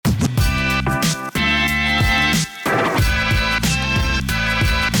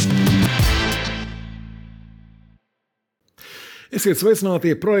Esiet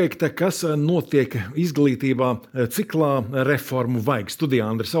sveicināti projekta, kas notiek izglītībā ciklā Reformu vaig. Studijā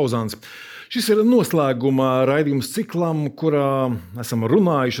Andra Auzāns. Šis ir noslēguma raidījums ciklam, kurā esam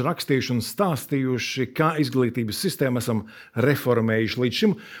runājuši, rakstījuši un stāstījuši, kā izglītības sistēmu esam reformējuši līdz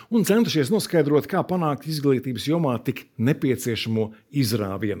šim un centušies noskaidrot, kā panākt izglītības jomā tik nepieciešamo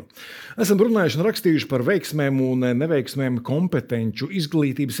izrāvienu. Esam runājuši un rakstījuši par veiksmēm un neveiksmēm kompetenču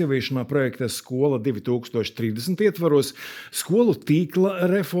izglītības ieviešanā projekta Skola 2030 ietvaros, skolu tīkla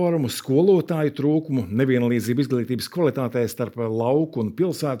reformu, skolotāju trūkumu, nevienlīdzību izglītības kvalitātē starp lauku un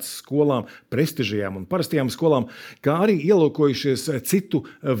pilsētas skolām, prestižajām un parastajām skolām, kā arī ielūkojušies citu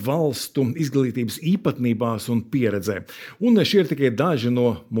valstu izglītības īpatnībās un pieredzē. Un šie ir tikai daži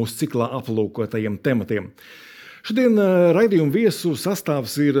no mūsu ciklā aplūkotajiem tematiem. Šodien raidījuma viesu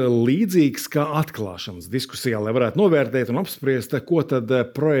sastāvs ir līdzīgs kā atklāšanas diskusijā, lai varētu novērtēt un apspriest, ko tad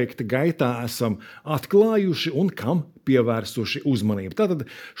projekta gaitā esam atklājuši un kam pievērsuši uzmanību. Tātad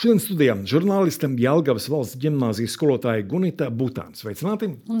šodien studijā žurnāliste Jelgavas valsts ģimnāzijas skolotāja Gunita Butāna.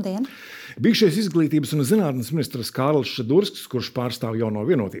 Sveicināti! Labdien! Bijušais izglītības un zinātnes ministrs Kārlis Šedursks, kurš pārstāv Jauno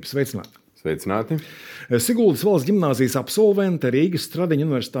vienotību. Sveicināti! Sveicināti! Siguldas valsts ģimnāzijas absolvente, Rīgas Stradiņa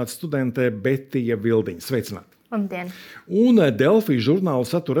universitātes studente Betija Vildiņa. Sveicināti! Labdien! Un Delfi žurnāla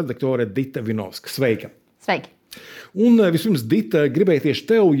satura redaktore Dita Vinovska. Sveika! Sveiki! Un vispirms, Dita, gribēju tieši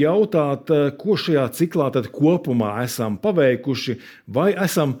tev jautāt, ko šajā ciklā tad kopumā esam paveikuši vai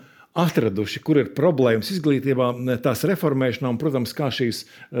esam atraduši, kur ir problēmas izglītībā, tās reformēšanā un, protams, kā šīs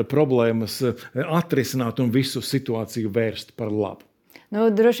problēmas atrisināt un visu situāciju vērst par labu.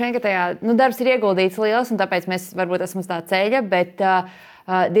 Droši vien, ka tajā darbs ir ieguldīts liels, un tāpēc mēs varbūt esam uz tā ceļa, bet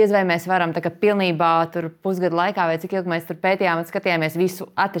diez vai mēs varam pilnībā pusgadu laikā, vai cik ilgi mēs tur pētījām un skatījāmies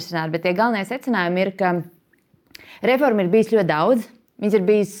visu atrisināt. Bet tie galvenie secinājumi ir, ka reforma ir bijis ļoti daudz, viņas ir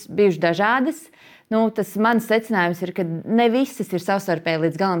bijušas dažādas. Tas mans secinājums ir, ka ne visas ir savstarpēji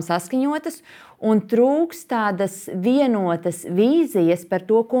līdz galam saskaņotas un trūks tādas vienotas vīzijas par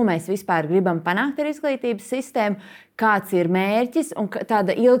to, ko mēs vispār gribam panākt ar izglītības sistēmu, kāds ir mērķis un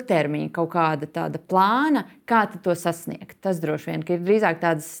tāda ilgtermiņa kaut kāda tāda plāna, kā to sasniegt. Tas droši vien, ka ir drīzāk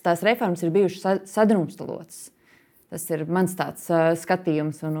tās reformas ir bijušas sadrumstalotas. Tas ir mans tāds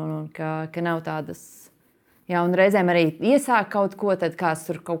skatījums un ka nav tādas. Jā, un reizēm arī iesāk kaut ko, tad kāds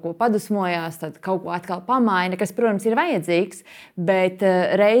tur kaut ko padusmojās, tad kaut ko atkal pamaina, kas, protams, ir vajadzīgs, bet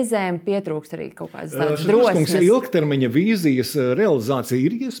reizēm pietrūkst arī kaut kādas tādas drosmes. Ilgtermiņa vīzijas realizācija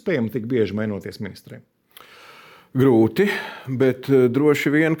ir iespējama tik bieži mainoties ministriem? Grūti, bet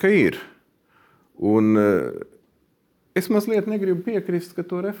droši vien, ka ir. Un es mazliet negribu piekrist, ka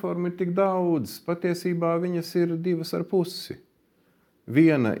to reformu ir tik daudz. Patiesībā viņas ir 2,5.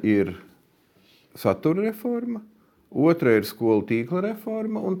 Viena ir satura reforma, otra ir skolu tīkla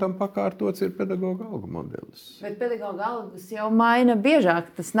reforma, un tam pakārtots ir pedagoga algu modelis. Bet pedagoga algas jau maina biežāk,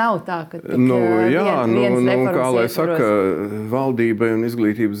 tas nav tā, ka kā lai saka, valdībai un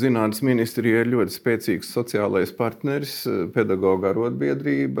izglītības zinātnes ministrijai ir ļoti spēcīgs sociālais partneris, pedagoga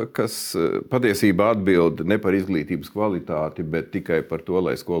arotbiedrība, kas patiesībā atbild ne par izglītības kvalitāti, bet tikai par to,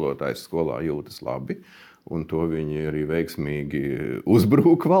 lai skolotājs skolā jūtas labi, un to viņi arī veiksmīgi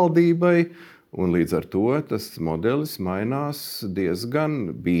uzbrūk valdībai. Un līdz ar to tas modelis mainās diezgan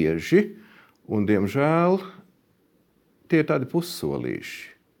bieži, un, diemžēl, tie ir tādi pussolīši.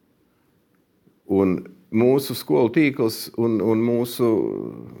 Un mūsu skolu tīkls un mūsu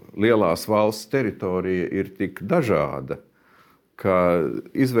lielās valsts teritorija ir tik dažāda, ka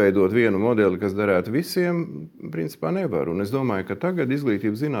izveidot vienu modeli, kas derētu visiem, principā nevar. Un es domāju, ka tagad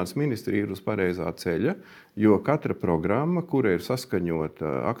izglītības zinātnes ministrija ir uz pareizā ceļa, jo katra programma, kura ir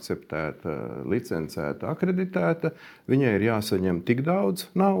saskaņota, akceptēta, licencēta, akreditēta, viņai ir jāsaņem tik daudz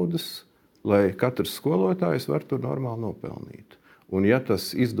naudas, lai katrs skolotājs var tur normāli nopelnīt. Un ja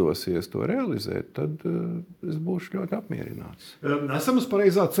tas izdosies to realizēt, tad es būšu ļoti apmierināts. Esam uz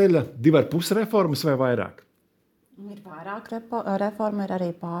pareizā ceļa 2,5 reformas vai vairāk? Ir vairāk reforma, ir arī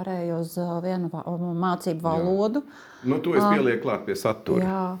pārēj uz vienu mācību valodu. To es pielieku klāt pie satura.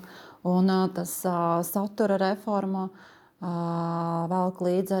 Jā, un tas satura reforma velk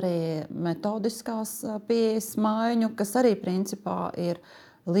līdz arī metodiskās pieejas maiņu, kas arī principā ir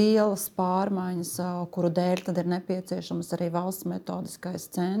lielas pārmaiņas, kuru dēļ tad ir nepieciešams arī valsts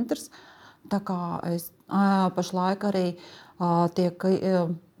metodiskais centrs. Tā kā pašlaik arī tiek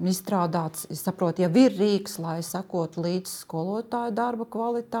izstrādāts, es saprotu, jau ir rīks, lai sekotu līdz skolotāju darba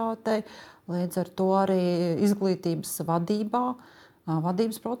kvalitātei, līdz ar to arī izglītības vadībā,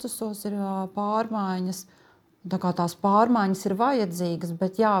 vadības procesos ir pārmaiņas. Tā kā tās pārmaiņas ir vajadzīgas,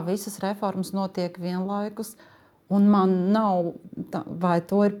 bet jā, visas reformas notiek vienlaikus, un man nav, vai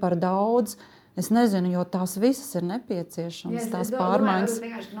to ir par daudz, Es nezinu, jo tās visas ir nepieciešamas, tās pārmaiņas.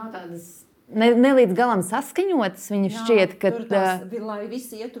 Vienkārši nav tādas ne līdz galam saskaņotas. Viņu šķiet, ka lai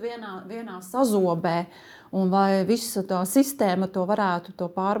visi ietu vienā sazobē un lai visa tā sistēma to varētu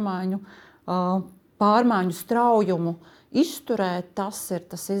to pārmaiņu straujumu izturēt, tas ir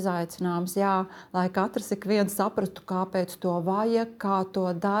tas izaicinājums. Jā, lai katrs ik viens saprastu, kāpēc to vajag, kā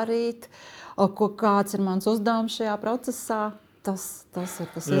to darīt, kāds ir mans uzdevums šajā procesā. Tas ir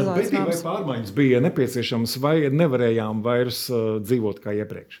tas izaicinājums. Vai pārmaiņas bija nepieciešamas vai nevarējām vairs dzīvot kā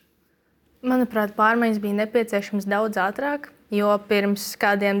iepriekš? Manuprāt, pārmaiņas bija nepieciešamas daudz ātrāk, jo pirms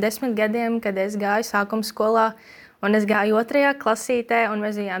kādiem 10 gadiem, kad es gāju sākuma skolā un es gāju 2. klasītē un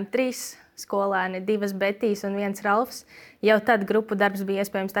mēs bijām 3 skolēni, 2 Betijas un 1 Ralfs, jau tad grupu darbs bija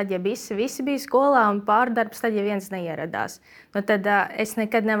iespējams tad, ja visi bija skolā un pārdarbs tad, ja viens neieradās. Tad es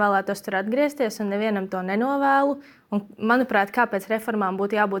nekad nevēlētos tur atgriezties un nevienam to nenovēlu. Un, manuprāt, kāpēc reformām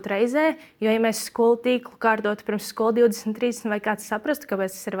būtu jābūt reizē, jo, ja mēs skolu tīklu kārtotu pirms skolu 20-30 vai kāds saprastu,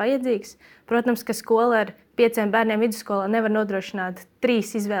 kāpēc tas ir vajadzīgs, protams, ka skola ar 5 bērniem vidusskolā nevar nodrošināt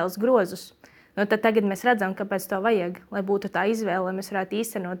 3 izvēles grozus. Tad tagad mēs redzam, kāpēc to vajag, lai būtu tā izvēle, lai mēs varētu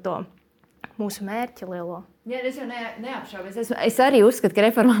īstenot to mūsu mērķi lielo. Jā, es jau neapšaubos. Es arī uzskatu, ka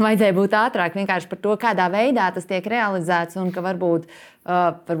reformām vajadzēja būt ātrāk vienkārši par to, kādā veidā tas tiek realizēts un ka varbūt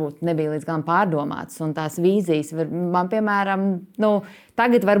nebija līdz galam pārdomāts. Un tās vīzijas, man piemēram,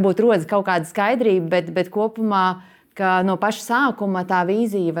 tagad varbūt rodas kaut kāda skaidrība, bet kopumā, ka no paša sākuma tā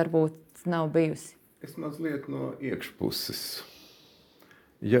vīzija varbūt nav bijusi. Es mazliet no iekšpuses.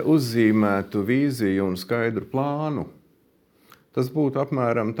 Ja uzzīmētu vīziju un skaidru plānu, tas būtu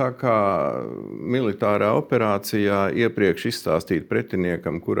apmēram tā kā militārā operācijā iepriekš izstāstīt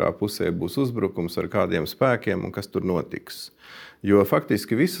pretiniekam, kurā pusē būs uzbrukums ar kādiem spēkiem un kas tur notiks. Jo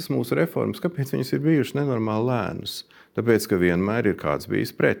faktiski visas mūsu reformas, kāpēc viņas ir bijušas nenormāli lēnas? Tāpēc, ka vienmēr ir kāds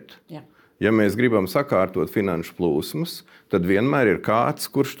bijis pret. Jā. Ja mēs gribam sakārtot finanšu plūsmas, tad vienmēr ir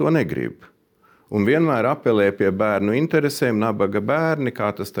kāds, kurš to negrib. Un vienmēr apelē pie bērnu interesēm, nabaga bērni, kā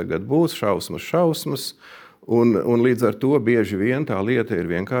tas tagad būs, šausmas. Un līdz ar to bieži vien tā lieta ir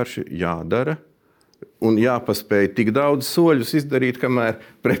vienkārši jādara un jāpaspēj tik daudz soļus izdarīt, kamēr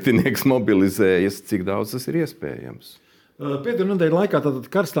pretinieks mobilizējas, cik daudz tas ir iespējams. Pēdējo nedēļu laikā tātad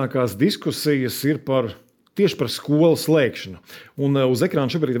karstākās diskusijas ir tieši par skolu slēgšanu. Un uz ekrāna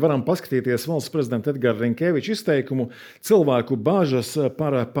šobrīd varam paskatīties valsts prezidenta Edgara Rinkeviča izteikumu. Cilvēku bāžas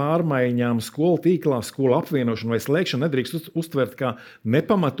par pārmaiņām skolu tīklā, skolu apvienošanu vai slēgšanu nedrīkst uztvert kā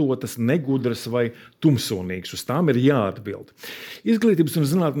nepamatotas, negudras vai tumsonīgas. Uz tām ir jāatbild. Izglītības un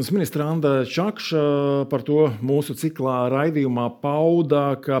zinātnes ministra Andra Čakša par to mūsu ciklā raidījumā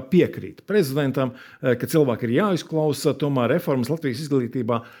pauda, ka piekrīt prezidentam, ka cilvēki ir jāizklausa, tomēr reformas Latvijas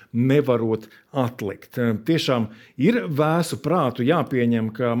izglītībā nevarot atlikt. Tiešām ir vēsu prātu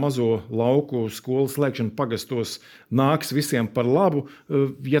jāpieņem, ka mazo lauku skolu slēgšana pagastos nāks visiem par labu,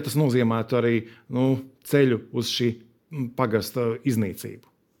 ja tas nozīmētu arī ceļu uz šī pagasta iznīcību.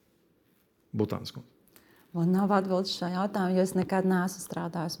 Butāns kundze. Man nav atbildes šajā jautājumā, jo es nekad neesmu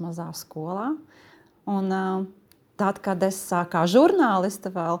strādājis mazā skolā. Un tad, kad es kā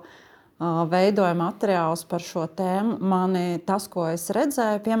žurnāliste vēl veidoju materiālus par šo tēmu, tas, ko es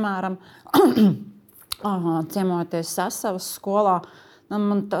redzēju, piemēram, ciemojoties Sesavas skolā,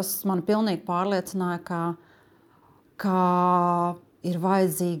 tas man pilnīgi pārliecināja, ka ir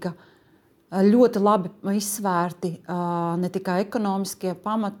vajadzīga ļoti labi izsvērti ne tikai ekonomiskie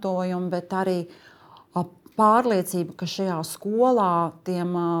pamatojumi, bet arī pārliecība, ka šajā skolā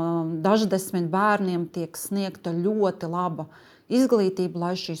tiem daždesmit bērniem tiek sniegta ļoti laba izglītība,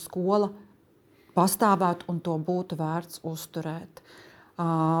 lai šī skola pastāvētu un to būtu vērts uzturēt.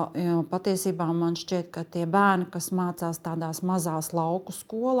 Patiesībā man šķiet, ka tie bērni, kas mācās tādās mazās lauku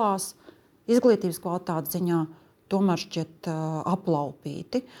skolās, izglītības kvalitātes ziņā tomēr šķiet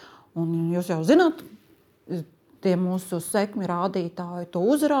aplaupīti. Un jūs jau zināt, tie mūsu sekmi rādītāji to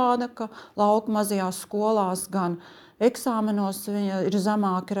uzrāda, ka lauku mazajās skolās gan eksāmenos ir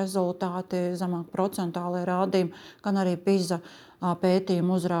zemāki rezultāti, zemāki procentālie rādījumi, gan arī PISA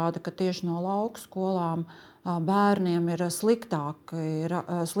pētījumi uzrāda, ka tieši no lauku skolām bērniem ir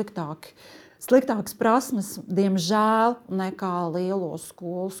sliktākas prasmes, diemžēl, nekā lielo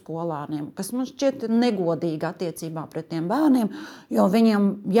skolu skolēniem, kas man šķiet negodīgi attiecībā pret tiem bērniem, jo viņiem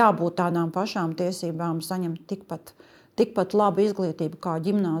jābūt tādām pašām tiesībām saņemt tikpat labu izglītību kā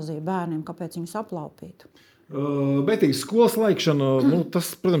ģimnāzija bērniem, kāpēc viņus aplaupīt. Bet skolas slēgšana, tas,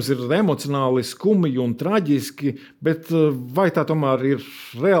 protams, ir emocionāli skumji un traģiski, bet vai tā tomēr ir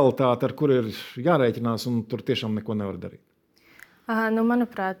realitāte, ar kuru ir jārēķinās un tur tiešām neko nevar darīt?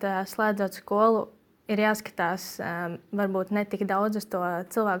 Manuprāt, slēdzot skolu, ir jāskatās varbūt ne tik daudz uz to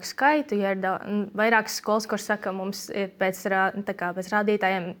cilvēku skaitu, ja ir vairākas skolas, kur saka, mums ir pēc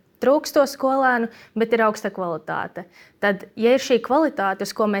rādītājiem trūksto skolēnu, bet ir augsta kvalitāte. Tad, ja ir šī kvalitāte,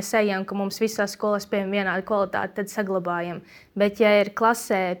 uz ko mēs ejam, ka mums visās skolās pieejam vienāda kvalitāte, tad saglabājam. Bet, ja ir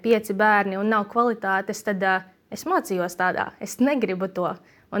klasē 5 bērni un nav kvalitātes, tad es mācījos tādā. Es negribu to.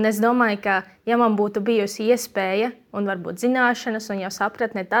 Un es domāju, ka, ja man būtu bijusi iespēja un varbūt zināšanas un jau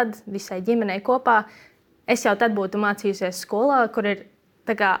sapratne, tad visai ģimenei kopā, es jau tad būtu mācījusies skolā, kur ir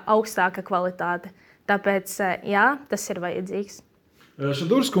augstāka kvalitāte. Tāpēc, jā, tas ir vajadzīgs.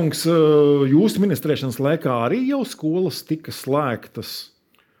 Šadurskungs, jūsu ministrēšanas laikā arī jau skolas tika slēgtas?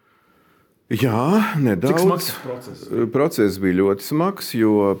 Jā, nedaudz. Cik smags process? Process bija ļoti smags,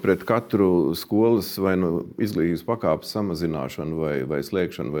 jo pret katru skolas vai izglītības pakāpes samazināšanu vai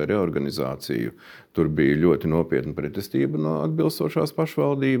slēgšanu vai reorganizāciju tur bija ļoti nopietna pretestība no atbilstošās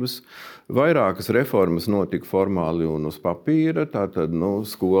pašvaldības. Vairākas reformas notika formāli un uz papīra, tātad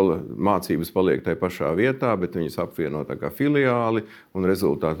skola mācības paliek tajā pašā vietā, bet viņas apvieno tā kā filiāli un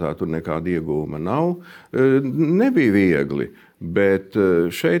rezultātā tur nekāda iegūma nav. Nebija viegli. Bet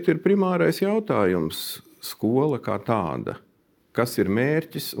šeit ir primārais jautājums - skola kā tāda. Kas ir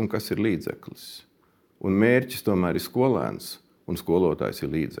mērķis un kas ir līdzeklis? Un mērķis tomēr ir skolēns, un skolotājs ir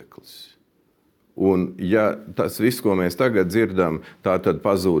līdzeklis. Un ja tas viss, ko mēs tagad dzirdam, tā tad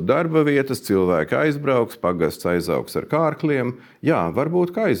pazūd darba vietas, cilvēki aizbrauks, pagasts aizaugs ar kārkliem, jā,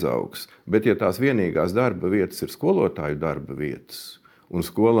 varbūt ka aizaugs, bet ja tās vienīgās darba vietas ir skolotāju darba vietas, un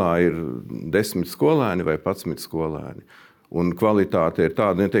skolā ir 10 skolēni vai 11 skolēni, un kvalitāte ir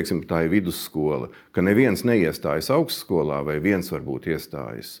tāda, teiksim, tā ir vidusskola, ka neviens neiestājas augstskolā vai viens varbūt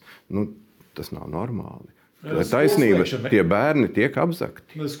iestājas. Tas nav normāli. Lai taisnība, tie bērni tiek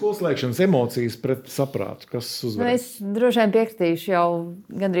apzakti. Skolas slēgšanas emocijas pret saprātu, kas uzvar? Es droši vien piekritīšu jau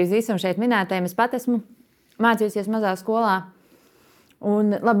gandrīz visam šeit minētajiem. Es pat esmu mācījusies mazā skolā.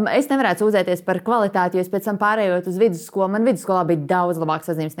 Un, labi, es nevarētu sūdzēties par kvalitāti, jo es pēc tam pārējot uz vidusskolu. Man vidusskolā bija daudz labāks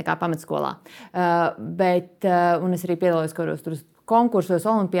atzīmes nekā pamatskolā. Un es arī piedalījos kādos konkursos,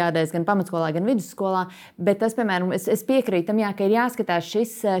 olimpiādēs, gan pamatskolā, gan vidusskolā. Bet tas, piemēram, es piekrītu tam, ka ir jāskatās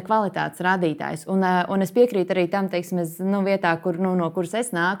šis kvalitātes rādītājs. Un es piekrītu arī tam, teiksim, vietā, no kuras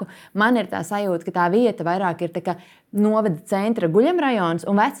es nāku, man ir tā sajūta, ka tā vieta vairāk ir tā kā novada centra guļamrajons,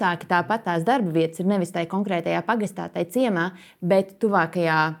 un vecāki tāpat tās darba vietas ir nevis tai konkrētajā pagastā, tai ciemā, bet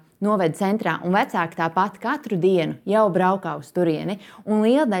tuvākajā novada centrā. Un vecāki tāpat katru dienu jau braukā uz turieni. Un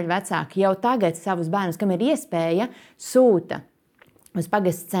liela daļa vecāki jau tagad savus bērnus, kam ir iespēja, sūta uz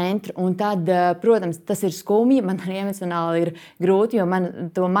pagastu centru. Un tad, protams, tas ir skumji, man arī emocionāli ir grūti, jo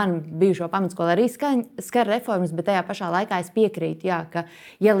man bijušo pamatskolu arī skar reformas, bet tajā pašā laikā es piekrītu, ka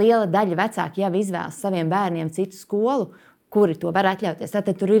ja liela daļa vecāki jau izvēlas saviem bērniem citu skolu, kuri to var atļauties, tad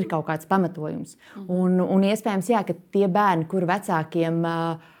tur ir kaut kāds pamatojums. Un iespējams, ka tie bērni, kuru vecākiem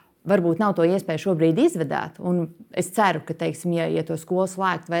varbūt nav to iespēju šobrīd izvedāt, un es ceru, ka, teiksim, ja to skolu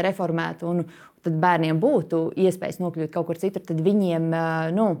slēgt vai reformēt, un tad bērniem būtu iespējas nokļūt kaut kur citur, tad viņiem,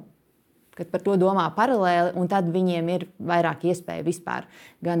 kad par to domā paralēli, un tad viņiem ir vairāk iespēju vispār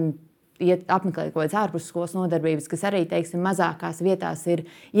gan apmeklēt kaut kādas ārpusskolas nodarbības, kas arī, teiksim, mazākās vietās ir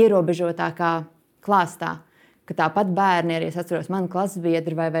ierobežotākā klāstā. Ka tāpat bērni, arī es atceros, mani klases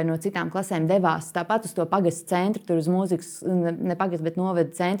biedri vai no citām klasēm devās tāpat uz to pagastu centru, tur uz mūzikas, ne pagastu, bet novada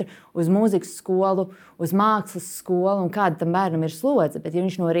centru, uz mūzikas skolu, uz mākslas skolu, un kāda tam bērnam ir slodze. Bet ja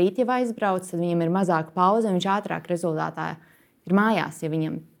viņš no rīta jau aizbrauc, tad viņam ir mazāka pauze, un viņš ātrāk rezultātā ir mājās, ja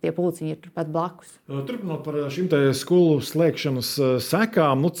viņam tie pulciņi ir turpat blakus. Turpinot par šīm skolu slēgšanas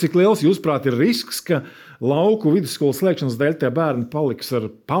sekām, cik liels, jūsuprāt, ir risks, ka lauku vidusskolas slēgšanas dēļ tie bērni paliks ar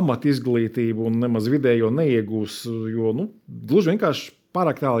pamat izglītību un nemaz vidējo neiegūs, jo gluži vienkārši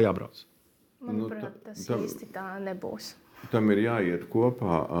pārāk tālu jābrauc? Manuprāt, tas īsti tā nebūs. Tam ir jāiet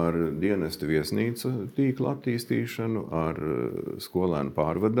kopā ar dienesta viesnīcu tīkla attīstīšanu, ar skolēnu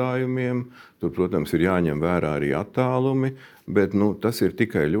pārvadājumiem. Tur, protams, ir jāņem vērā arī attālumi, bet tas ir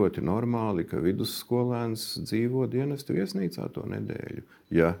tikai ļoti normāli, ka vidusskolēns dzīvo dienesta viesnīcā to nedēļu,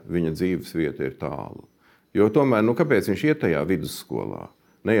 ja viņa dzīves vieta ir tālu. Jo tomēr, kāpēc viņš iet tajā vidusskolā?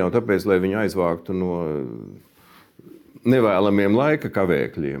 Ne jau tāpēc, lai viņu aizvāktu no nevēlamiem laika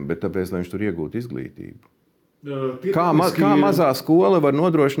kavēkļiem, bet tāpēc, lai viņš tur iegūtu izglītību. Kā mazā skola var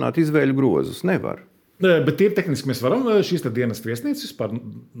nodrošināt izvēļu grozus? Nevar. Bet tīri tehniski mēs varam šīs dienesta viesnīcas vispār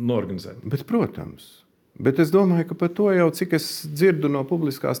norganizēt? Bet, protams. Bet es domāju, ka par to jau, cik es dzirdu no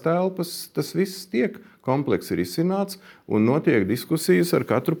publiskās telpas, tas viss tiek kompleksi risināts un notiek diskusijas ar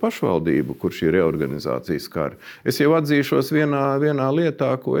katru pašvaldību, kur šī reorganizācija skar. Es jau atzīšos vienā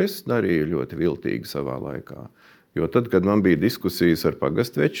lietā, ko es darīju ļoti viltīgi savā laikā. Jo tad, kad man bija diskusijas ar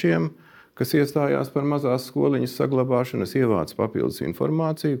pagastvečiem, kas iestājās par mazās skoliņas saglabāšanu. Es ievācu papildus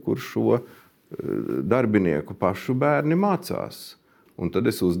informāciju, kur šo darbinieku pašu bērni mācās. Un tad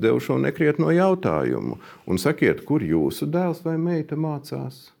es uzdevu šo nekrietno jautājumu. Un sakiet, kur jūsu dēls vai meita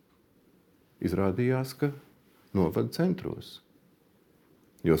mācās? Izrādījās, ka novada centros.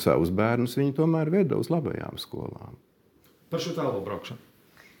 Jo savus bērnus viņi tomēr veda uz labajām skolām. Par šo tālu braukšanu.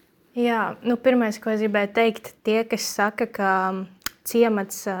 Jā, pirmais, ko es gribēju teikt, tie, kas saka, ka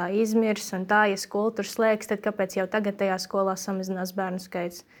ciemats izmirs un tā, ja skola tur slēgs, tad kāpēc jau tagad tajā skolā samazinās bērnu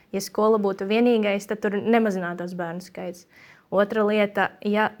skaits? Ja skola būtu vienīgais, tad tur nemazinātos bērnu skaits. Otra lieta,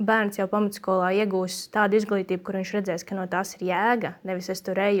 ja bērns jau pamatskolā iegūs tādu izglītību, kur viņš redzēs, ka no tās ir jēga, nevis es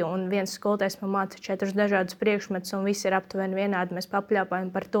tur eju un viens skolotājs man māca 4 dažādus priekšmetus un viss ir aptuveni vienādi, mēs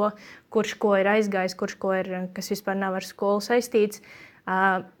papļāpājam par to, kurš ko ir aizgājis, kurš ko ir, kas vispār nav ar skolu saistīts,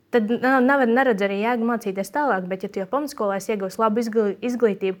 tad neredz arī jēgu mācīties tālāk, bet ja tu jau pamatskolā iegūsi labu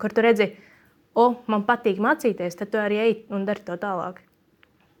izglītību, kur tu redzi, man patīk mācīties, tad tu arī ej un dari to tālāk.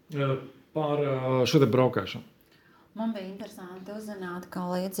 Par šo te braukšanu. Man bija interesanti uzzināt, ka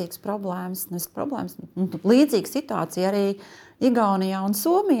līdzīga situācija arī Igaunijā un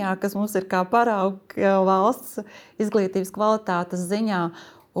Somijā, kas mums ir kā parauga valsts izglītības kvalitātes ziņā.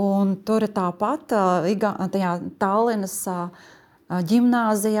 Un tur ir tāpat tajā Tallinas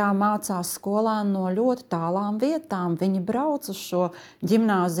ģimnāzijā mācās skolēni no ļoti tālām vietām. Viņi brauc uz šo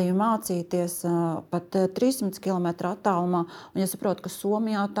ģimnāziju mācīties pat 300 km attālumā. Un es saprotu, ka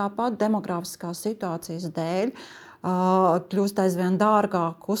Somijā tāpat demografiskās situācijas dēļ kļūst aizvien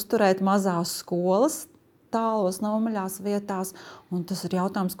dārgāk uzturēt mazās skolas tālos nomaļās vietās. Un tas ir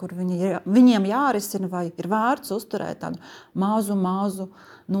jautājums, kur viņiem jārisina, vai ir vērts uzturēt tādu mazu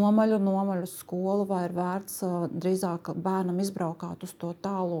nomaļu skolu, vai ir vērts drīzāk bērnam izbraukāt uz to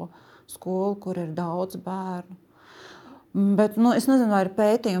tālo skolu, kur ir daudz bērnu. Bet es nezinu, vai ir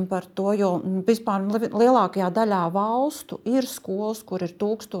pētījumi par to, jo vispār lielākajā daļā valstu ir skolas, kur ir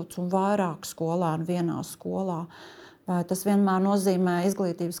 1000 un vairāk skolēnu vienā skolā. Vai tas vienmēr nozīmē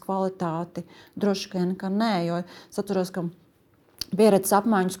izglītības kvalitāti? Droši vien, ka nē, jo es atceros, ka pieredzes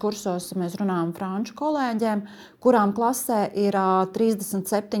apmaiņas kursos mēs runājam franču kolēģiem, kurām klasē ir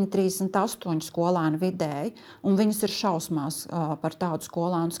 37, 38 skolēni vidēji, un viņas ir šausmās par tādu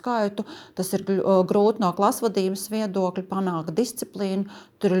skolēnu skaitu. Tas ir grūti no klasvadības viedokļa panākt disciplīnu,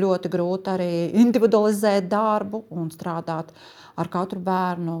 tur ir ļoti grūti arī individualizēt darbu un strādāt ar katru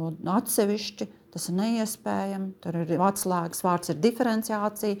bērnu atsevišķi. Tas ir neiespējami, tur ir atslēgas vārds ir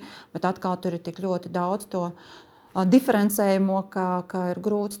diferenciācija, bet atkal tur ir tik ļoti daudz to diferencējumu, ka ir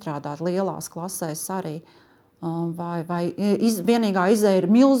grūti strādāt lielās klasēs arī. Vai vienīgā izēja ir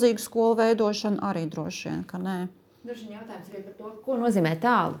milzīga skolu veidošana, arī droši vien, ka nē. Droši vien jautājums ir par to, ko nozīmē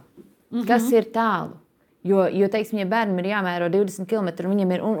tālu. Kas ir tālu? Jo teiksim, ja bērnam ir jāmēro 20 km,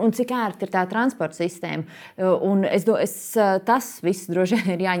 viņam ir, un cik ērti ir tā transporta sistēma. Un tas viss droši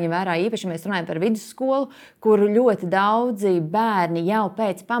vien ir jāņem vērā, īpaši mēs runājam par vidusskolu, kur ļoti daudzi bērni jau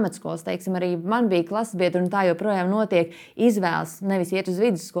pēc pamatskolas, teiksim, arī man bija klases biedri, un tā joprojām notiek, izvēles nevis iet uz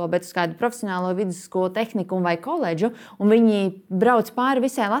vidusskolu, bet uz kādu profesionālo vidusskolu, tehniku vai koledžu, un viņi brauc pāri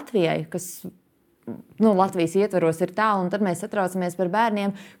visai Latvijai, kas Latvijas ietvaros ir tālu, un tad mēs satraucamies par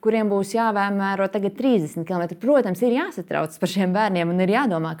bērniem, kuriem būs jāvēmēro tagad 30 km. Protams, ir jāsatrauc par šiem bērniem un ir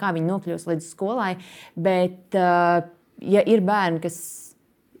jādomā, kā viņi nokļūs līdz skolai, bet ja ir bērni, kas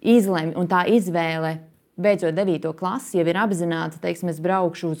izlemj un tā izvēle beidzot 9. klasi, jau ir apzināta, teiksim, es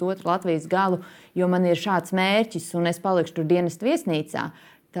braukšu uz otru Latvijas galu, jo man ir šāds mērķis un es palikšu tur dienestu viesnīcā,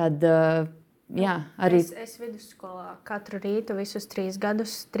 tad jā, arī. Es vidusskolā katru rītu visus 3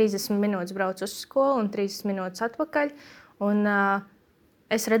 gadus 30 minūtes braucu uz skolu un 30 minūtes atpakaļ. Un,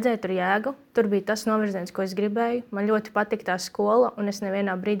 es redzēju tur jēgu. Tur bija tas novirziens, ko es gribēju. Man ļoti patika tā skola, un es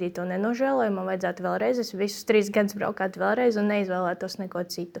nevienā brīdī to nenožēloju. Man vajadzētu vēlreiz. Es visus 3 gadus braukātu vēlreiz un neizvēlētos neko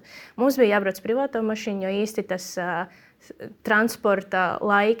citu. Mums bija jābrauc privāto mašīnu, jo īsti tas transporta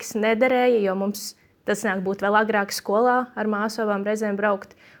laiks nederēja, jo mums tas nāk būt vēl agrāk skolā ar māsavām reizēm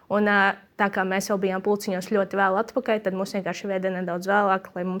braukt. Un, tā kā mēs jau bijām pulciņos ļoti vēl atpakaļ, tad mums vienkārši veda nedaudz vēlāk,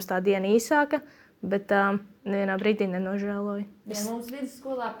 lai mums tā diena īsāka, bet nevienā brīdī nenožēloju. Ja mums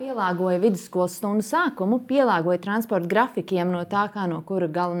vidusskolā pielāgoja vidusskolas stundu sākumu, pielāgoja transporta grafikiem no tā, kā no kura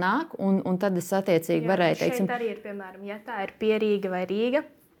gala nāk, un tad es attiecīgi varēju, teiksim. Šeit arī ir, piemēram, ja tā ir Pierīga vai Rīga,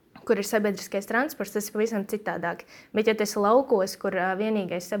 kur ir sabiedriskais transports, tas ir pavisam citādāk. Bet, ja tas ir laukos, kur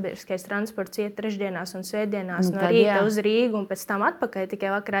vienīgais sabiedriskais transports iet trešdienās un svētdienās no rīta uz Rīgu un pēc tam atpakaļ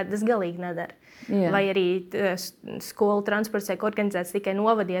tikai vakarā, tas galīgi nedara. Jā. Vai arī skolu transports tiek organizēts tikai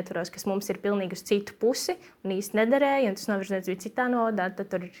novada ietvaros, kas mums ir pilnīgi uz citu pusi un īsti nederēja, un tas novirziens bija citā novadā, tad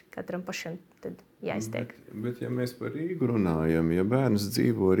tur ir katram pašam jāiztiek. Bet ja mēs par Rīgu runājam, ja bērns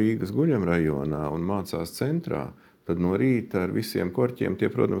dzīvo Rīgas guļamrajonā un mācās centrā, tad no rīta ar visiem korķiem, tie,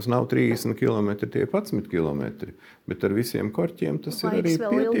 protams, nav 30 km, tie 11 km, bet ar visiem korķiem tas ir arī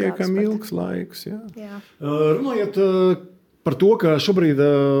pietiekami ilgs laiks. Jā. Runājot par to, ka šobrīd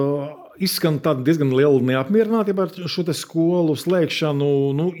izskan tāda diezgan liela neapmierinātība ar šo te skolu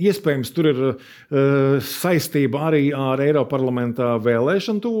slēgšanu. Iespējams, tur ir saistība arī ar Eiroparlamentā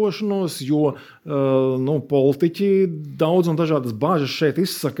vēlēšanu tuvošanos, jo politiķi daudz un dažādas bāžas šeit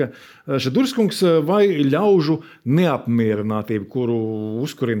izsaka. Šedurskungs, vai ļaužu neapmierinātība, kuru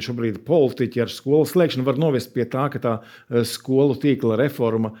uzkurina šobrīd politiķi ar skolu slēgšanu, var novest pie tā, ka tā skolu tīkla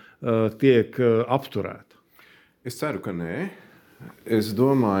reforma tiek apturēta? Es ceru, ka nē. Es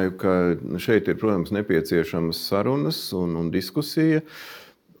domāju, ka šeit ir, protams, nepieciešamas sarunas un diskusija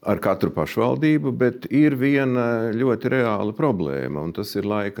ar katru pašvaldību, bet ir viena ļoti reāla problēma, un tas ir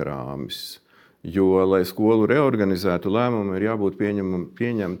laika rāmis. Jo, lai skolu reorganizētu, lēmumu ir jābūt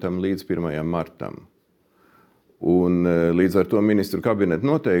pieņemtam līdz 1. martam. Un līdz ar to ministru kabineta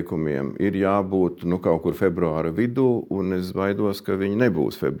noteikumiem ir jābūt kaut kur februāra vidū, un es baidos, ka viņi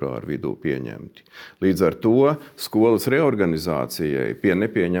nebūs februāra vidū pieņemti. Līdz ar to skolas reorganizācijai pie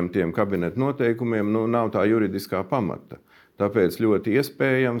nepieņemtiem kabineta noteikumiem nav tā juridiskā pamata. Tāpēc ļoti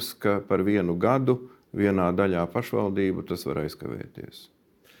iespējams, ka par 1 gadu vienā daļā pašvaldību tas var aizkavēties.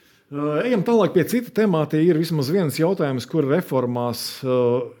 Ejam tālāk pie cita temata. Ir vismaz viens jautājums, kur reformās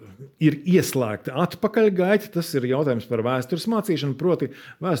ir ieslēgta atpakaļgaita. Tas ir jautājums par vēstures mācīšanu. Proti,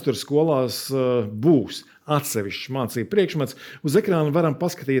 vēstures skolās būs atsevišķs mācību priekšmets. Uz ekrāna varam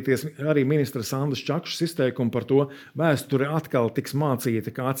paskatīties arī ministras Andras Čakšas izteikumu par to, vēsture atkal tiks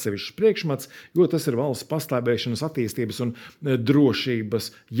mācīta kā atsevišķs priekšmets, jo tas ir valsts pastāvēšanas, attīstības un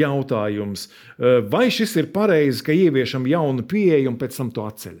drošības jautājums. Vai šis ir pareizi, ka ieviešam jaunu pieeju un pēc tam to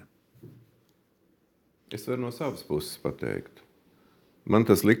atceļam? Es varu no savas puses pateikt. Man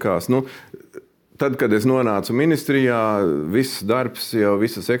tas likās, tad, kad es nonācu ministrijā, viss darbs jau,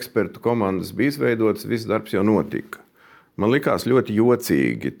 visas ekspertu komandas bija izveidotas, viss darbs jau notika. Man likās ļoti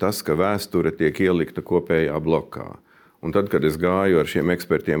jocīgi tas, ka vēsture tiek ielikta kopējā blokā. Un tad, kad es gāju ar šiem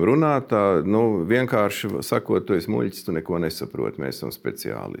ekspertiem runāt, vienkārši sakot, tu esi muļķis, tu neko nesaproti, mēs esam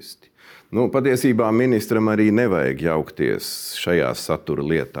speciālisti. Patiesībā ministram arī nevajag jaukties šajās satura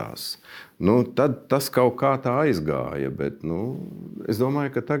lietās. Tad tas kaut kā tā aizgāja, bet es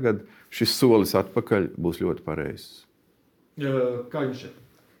domāju, ka tagad šis solis atpakaļ būs ļoti pareizs. Kā jums šķiet?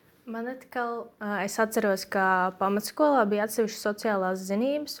 Man atkal, es atceros, ka pamatskolā bija atsevišķas sociālās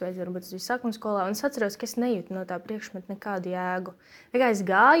zinības, vai varbūt tas bija sākuma skolā, un es atceros, ka es nejūtu no tā priekšmeta nekādu jēgu. Es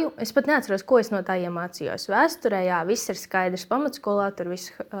gāju, es pat neatceros, ko es no tā iemācījos. Vēsturē, viss ir skaidrs pamatskolā, tur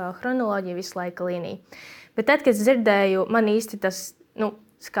viss chronoloģija, viss laika līnija. Bet tad, kad es dzirdēju, man īsti tas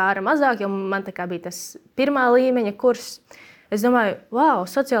skāra mazāk, jo man tā kā bija tas 1. līmeņa kurs. Es domāju, wow,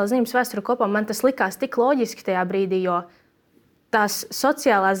 sociālās zinības vēsture kopā, man tas likās tik loģiski tajā brīdī, jo tās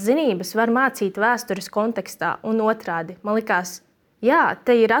sociālās zinības var mācīt vēstures kontekstā un otrādi. Man likās,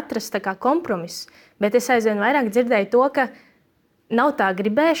 te ir atrasts tā kā kompromiss, bet es aizvien vairāk dzirdēju to, ka nav tā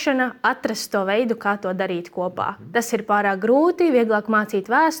gribēšana atrast to veidu, kā to darīt kopā. Tas ir pārāk grūti, vieglāk mācīt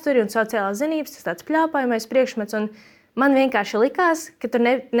vēsturi un sociālās zinības, tas tāds pļāpājamais priekšmets, un man vienkārši likās, ka tur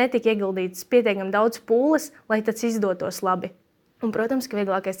netika ieguldīts pietiekami daudz pūles, lai tas izdotos labi. Un, protams, ka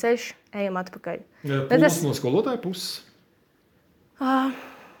vieglākais ceļš ejam atpakaļ. Pūles no skolotāja puses?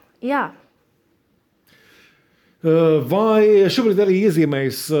 Jā. Vai šobrīd arī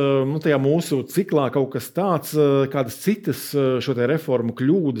iezīmējas tajā mūsu ciklā kaut kas tāds, kādas citas šo te reformu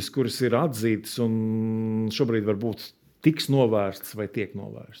kļūdas, kuras ir atzītas un šobrīd varbūt tiks novērsts vai tiek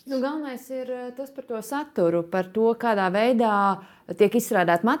novērsts? Galvenais ir tas par to saturu, par to, kādā veidā tiek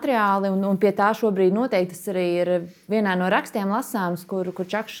izstrādāti materiāli, un pie tā šobrīd noteikti tas arī ir vienā no rakstiem lasāms, kur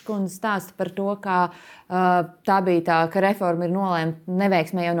Čakšas kundze stāsta par to, kā tā bija tā, ka reforma ir nolēmta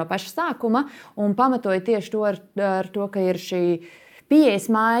neveiksmē jau no paša sākuma, un pamatoja tieši to ar to, ka ir šī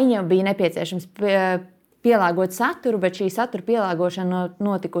pieejas maiņa, bija nepieciešams pielāgot saturu, bet šī satura pielāgošana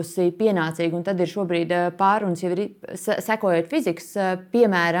notikusi pienācīgi, un tad ir šobrīd pārunas, jau ir sekojot fizikas,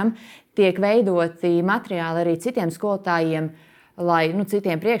 piemēram, tiek veidoti materiāli arī citiem skolotājiem,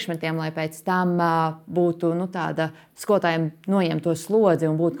 citiem priekšmetiem, lai pēc tam būtu tāda skolotājiem noņemto slodzi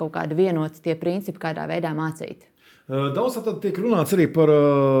un būtu kaut kāda vienota tie principi, kādā veidā mācīt. Daudz tad tiek runāts arī par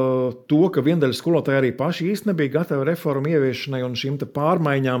to, ka viendaļa skolotāji arī paši īsti nebija gatavi reformu ieviešanai un šīm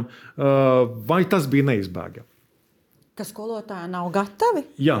pārmaiņām. Vai tas bija neizbēgami? Ka skolotāji nav gatavi?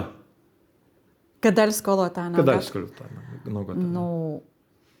 Jā. Ka daļa skolotāji nav gatavi?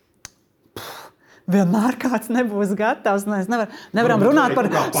 Vienmēr kāds nebūs gatavs. Nevaram runāt par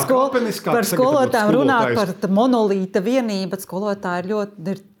skolotājiem, runāt par monolīta vienību, bet skolotāji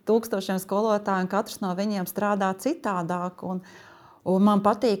ir tūkstošiem skolotāju, un katrs no viņiem strādā citādāk. Un man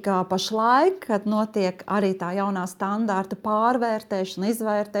patīk, ka pašlaik, kad notiek arī tā jaunā standarta pārvērtēšana,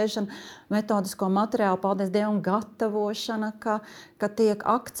 izvērtēšana, metodisko materiālu, paldies Dievam, gatavošana, ka tiek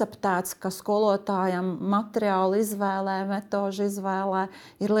akceptēts, ka skolotājiem materiālu izvēlē, metožu izvēlē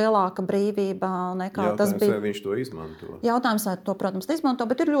ir lielāka brīvība nekā tas bija. Vai viņš to izmanto? Jautājums, vai to, protams, izmanto,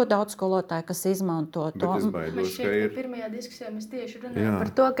 bet ir ļoti daudz skolotāju, kas izmanto to. Pirmajā diskusijā mēs tieši runājam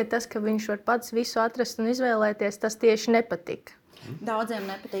par to, ka tas, ka viņš var pats visu atrast un izvēlēties, tas tieši nepatika. Daudziem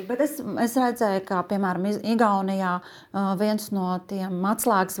nepatīk, bet es redzēju, ka, piemēram, Igaunijā viens no tiem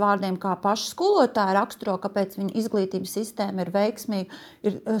atslēgas vārdiem, kā paši skolotāji raksturo, kāpēc viņu izglītības sistēma ir veiksmīga,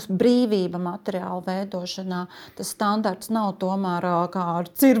 ir brīvība materiālu veidošanā. Tas standarts nav tomēr kā ar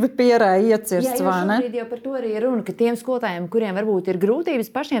cirvi pierē iecirsts, vai ne? Jā, jau par to arī runa, ka tiem skolotājiem, kuriem varbūt ir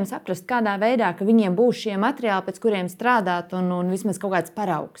grūtības pašiem saprast, kādā veidā, ka viņiem būs šie materiāli, pēc kuriem strādāt un vismaz kaut kāds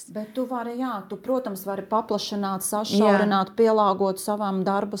paraugs. Bet tu, protams, vari paplašināt, sašaurināt, pielāgot savam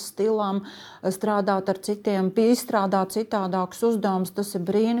darba stilam, strādāt ar citiem, izstrādāt citādākus uzdevumus, tas ir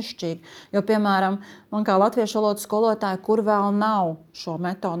brīnišķīgi. Jo, piemēram, man kā latviešu valodas skolotāja, kur vēl nav šo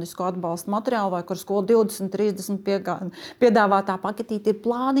metodisko atbalstu materiālu, vai kur skola 20-30 piedāvātā paketīte ir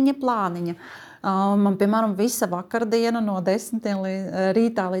plāniņa. Man, piemēram, visa vakardiena no 10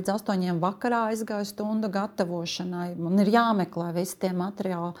 rītā līdz 8 vakarā aizgāja stunda gatavošanai. Man ir jāmeklē visi tie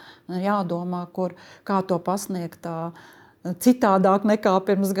materiāli, man ir jādomā, kā to pasniegt citādāk nekā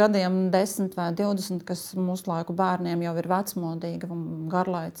pirms gadiem 10 vai 20, kas mūsu laiku bērniem jau ir vecmodīgi un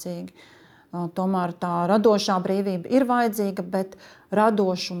garlaicīgi. Tomēr tā radošā brīvība ir vajadzīga, bet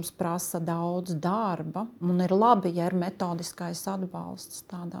radošums prasa daudz darba. Un ir labi, ja ir metodiskais atbalsts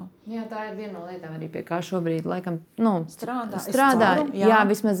tādā. Jā, tā ir viena no lietām arī, pie kā šobrīd laikam strādā. Jā,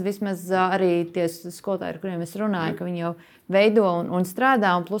 vismaz arī tie skolotāji, ar kuriem es runāju, ka viņi jau veido un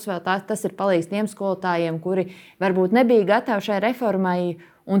strādā. Un plus vēl tas ir palīdz tiem skolotājiem, kuri varbūt nebija gatavi šai reformai,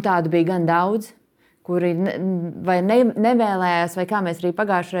 un tādu bija gan daudz, kuri nevēlējās, vai kā mēs arī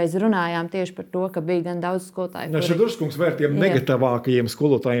pagājušreiz runājām tieši par to, ka bija gan daudz skolotāju. Šadurskungs, vai ar tiem negatavākajiem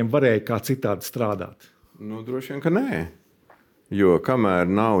skolotājiem varēja kā citādi strādāt? Droši vien, ka nē. Jo kamēr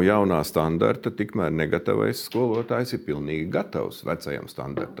nav jaunā standarta, tikmēr negatavais skolotājs ir pilnīgi gatavs vecajam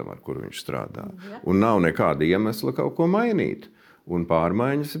standartam, ar kuru viņš strādā. Un nav nekāda iemesla kaut ko mainīt. Un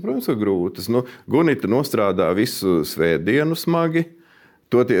pārmaiņas ir, protams, grūtas. Gunita nostrādā visu svētdienu smagi,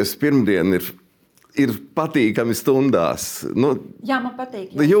 toties pirmdien ir patīkami stundās. Jā, man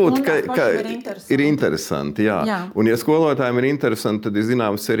patīk. Jūt, ka ir interesanti. Jā. Un ja skolotājiem ir interesanti, tad ir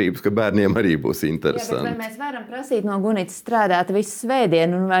zināmas cerības, ka bērniem arī būs interesanti. Vai mēs varam prasīt no Gunitas strādāt visu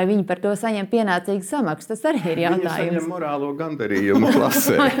svētdienu, un vai viņi par to saņem pienācīgu samaksu? Tas arī ir jautājums. Viņi saņem morālo gandarījumu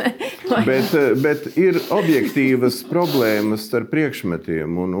klasē. bet ir objektīvas problēmas ar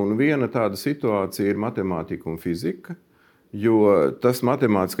priekšmetiem. Un viena tāda situācija ir matemātika un fizika. Jo tas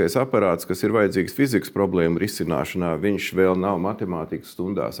matemātiskais aparāts, kas ir vajadzīgs fizikas problēmu risināšanā, viņš vēl nav matemātikas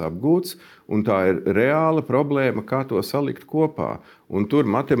stundās apgūts, un tā ir reāla problēma, kā to salikt kopā. Un tur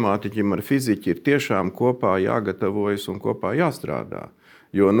matemātiķim ar fiziķi ir tiešām kopā jāgatavojas un kopā jāstrādā.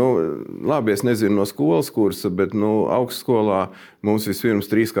 Jo, labi, es nezinu no skolas kursa, bet augstskolā mums vispirms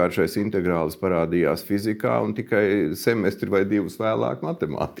 3-kāršais integrālis parādījās fizikā un tikai semestri vai 2 vēlāk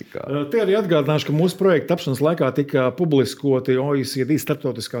matemātikā. Te arī atgādināšu, ka mūsu projekta tapšanas laikā tika publiskoti OECD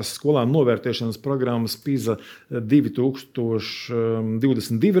starptautiskās skolām novērtēšanas programmas PISA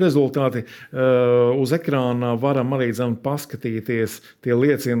 2022 rezultāti. Uz ekrāna varam arī paskatīties. Tie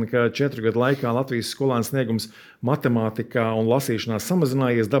liecina, ka 4 gadu laikā Latvijas skolēnu sniegums matemātikā un lasīšanā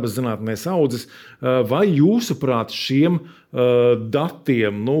samazinājies, dabas zinātnēs audzis. Vai jūsuprāt šiem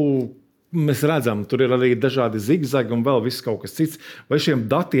datiem, mēs redzam, tur ir arī dažādi zigzagi un vēl viss kaut kas cits, vai šiem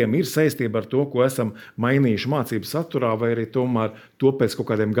datiem ir saistība ar to, ko esam mainījuši mācību saturā, vai arī tomēr to pēc kaut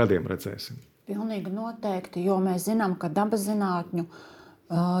kādiem gadiem redzēsim? Pilnīgi noteikti, jo mēs zinām, ka dabas zinātņu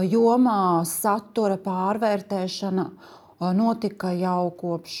jomā satura pārvērtēšana notika jau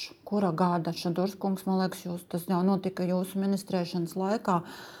kopš kura gada? Šadurskungs, man liekas, tas jau notika jūsu ministrēšanas laikā.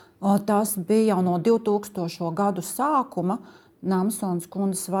 Tas bija jau no 2000. gadu sākuma Namsons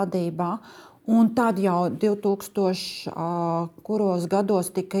kundzes vadībā. Un tad jau 2000 kuros gados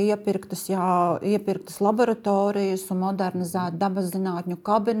tika iepirktas laboratorijas un modernizēti dabas zinātņu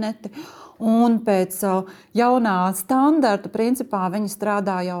kabineti. Un pēc jaunā standarta, principā, viņi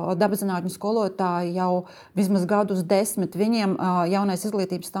strādā jau dabas zinātņu skolotāji jau vismaz gadus 10. Viņiem jaunais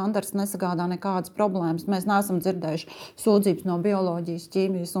izglītības standarts nesagādā nekādas problēmas. Mēs neesam dzirdējuši sūdzības no bioloģijas,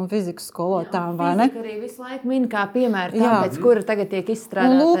 ķīmijas un fizikas skolotājiem, vai ne? Fizika arī visu laiku min kā piemēru tam, pēc kura tagad tiek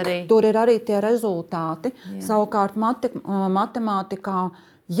izstrādāt lūk, arī. Tur ir arī tie rezultāti. Savukārt matemātikā,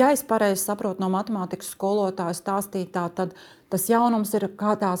 ja es pareizi saprotu no matemātikas skolotāja stāstītā, tad tas jaunums ir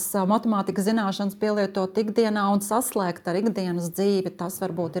kā tās matemātikas zināšanas pielietot ikdienā un saslēgt ar ikdienas dzīvi. Tas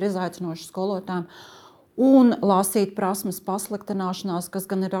varbūt ir izaicinoši skolotājiem. Un lasīt prasmes pasliktināšanās, kas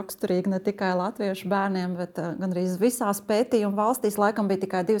gan ir raksturīgi ne tikai latviešu bērniem, bet gan arī visās pētījumu valstīs. Laikam bija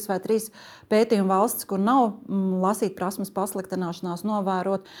tikai 2 vai 3 pētījumu valstis, kur nav lasīt prasmes pasliktināšanās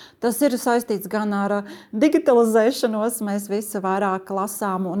novērot. Tas ir saistīts gan ar digitalizēšanos. Mēs visi vairāk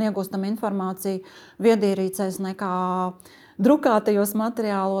lasām un iegūstam informāciju viedierīcēs nekā drukātajos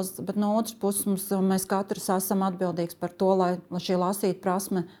materiālos, bet no otras puses mēs katrs esam atbildīgs par to, lai šī lasīt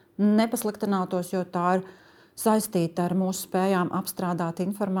prasme nepasliktinātos, jo tā ir saistīta ar mūsu spējām apstrādāt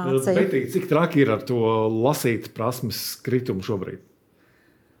informāciju. Betī, cik traki ir ar to lasīt prasmes kritumu šobrīd?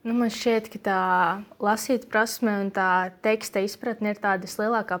 Man šķiet, ka tā lasīt prasme un tā teksta izpratne ir tāda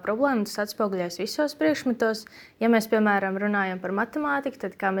lielākā problēma. Tas atspoguļojas visos priekšmetos. Ja mēs, piemēram, runājam par matemātiku,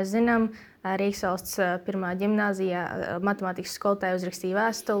 tad, kā mēs zinām, Rīgas valsts 1. ģimnāzijā matemātikas skolotāji uzrakstīja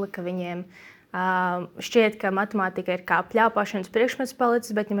vēstuli, ka viņiem šķiet, ka matemātika ir kā pļāpāšanas priekšmets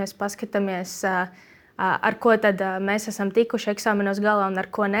palicis, bet ja mēs paskatāmies, ar ko tad mēs esam tikuši eksāmenos galā un ar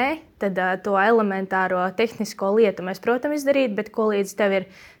ko nē, tad to elementāro tehnisko lietu mēs, protams, izdarīt, bet ko līdz tev ir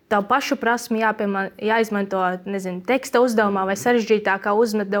tavu pašu prasmi jāizmanto, teksta uzdevumā vai sarežģītākā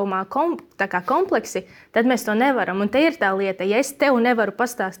uzdevumā kompleksi, tad mēs to nevaram. Un te ir tā lieta, ja es tev nevaru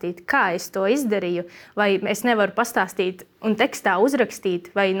pastāstīt, kā es to izdarīju, vai es nevaru pastāstīt un tekstā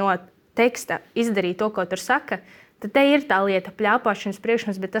uzrakstīt, vai no teksta izdarīt to, ko tur saka, tad te ir tā lieta pļāpāšanas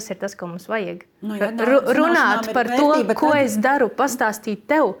priekšmets, bet tas ir tas, ko mums vajag. Runāt par to, ko es daru, pastāstīt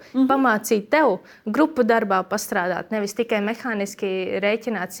tev, pamācīt tev, grupu darbā pastrādāt, nevis tikai mehāniski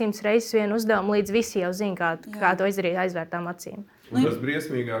rēķināt 100 reizes vienu uzdevumu, līdz visi jau zina, kā to izdarīt aizvērtām acīm. Un tas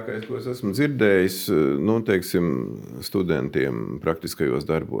briesmīgākais, ko es esmu dzirdējis, studentiem praktiskajos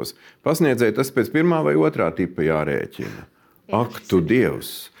darbos. Pasniedzēji tas pēc 1. vai 2. tipa jārēķina. Ak, tu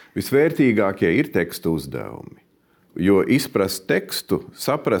Dievs! Visvērtīgākie ir tekstu uzdevumi. Jo izprast tekstu,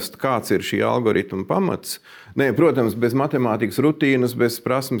 saprast, kāds ir šī algoritma pamats, protams, bez matemātikas rutīnas, bez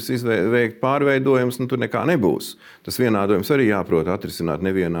prasmes veikt pārveidojumus, tur nekā nebūs. Tas vienādojums arī jāprot atrisināt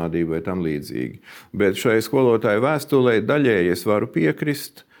nevienādību vai tam līdzīgi. Bet šai skolotāju vēstulē daļēji es varu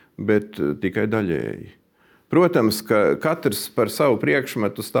piekrist, bet tikai daļēji. Protams, ka katrs par savu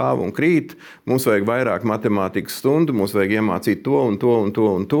priekšmetu stāv un krīt. Mums vajag vairāk matemātikas stundu, mums vajag iemācīt to un to un to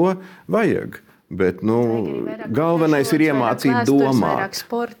un to. Vajag. Bet galvenais ir iemācīt domāt.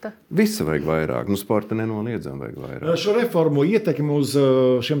 Visa vajag vairāk. Sporta nenoliedzam vajag vairāk. Šo reformu ietekmi uz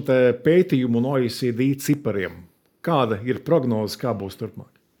šiem pētījumu un OECD cipariem. Kāda ir prognoze, kā būs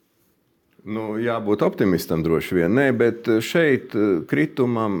turpmāk? Jābūt optimistam droši vien. Nē, bet šeit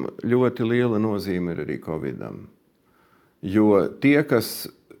kritumam ļoti liela nozīme ir arī Covidam. Jo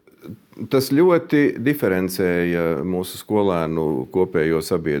tas ļoti diferencēja mūsu skolēnu kopējo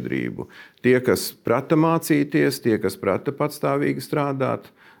sabiedrību. Tie, kas prata mācīties, tie, kas prata patstāvīgi strādāt,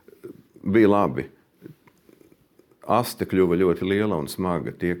 bija labi. Aste kļuva ļoti liela un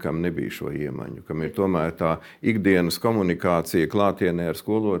smaga tie, kam nebija šo iemaņu, kam ir tomēr tā ikdienas komunikācija klātienē ar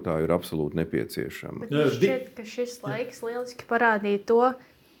skolotāju ir absolūti nepieciešama. Bet šķiet, ka šis laiks lieliski parādīja to,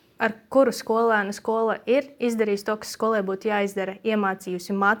 ar kuru skolēnu skola ir izdarījis to, kas skolai būtu jāizdara,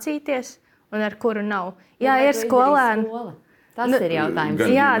 iemācījusi mācīties, un ar kuru nav. Jā, ir skolēni. Tas ir jautājums.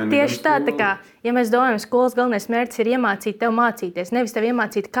 Jā, tieši tā kā, ja mēs domājam, skolas galvenais mērķis ir iemācīt tev mācīties. Nevis tev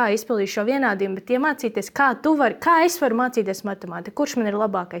iemācīt, kā izpildīt šo vienādījumu, bet iemācīties, kā es varu mācīties matemātiku, kurš man ir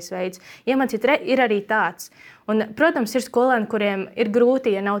labākais veids. Iemācīt ir arī tāds. Un, protams, ir skolēni, kuriem ir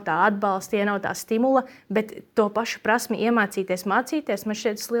grūti, ja nav tā atbalsta, ja nav tā stimula, bet to pašu prasmi iemācīties, mācīties, man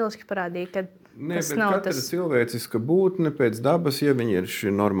šķiet, tas lieliski parādīja, ka tas nav tas. Katra cilvēciska būtne pēc dabas, ja viņa ir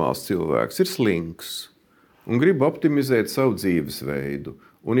šī normāls cilvēks, ir slinks. Un grib optimizēt savu dzīvesveidu.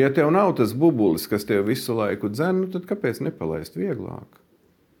 Un ja tev nav tas bubulis, kas tev visu laiku dzen, tad kāpēc nepalaist vieglāk?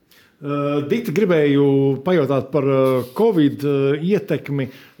 Dita, gribēju pajautāt par Covid ietekmi.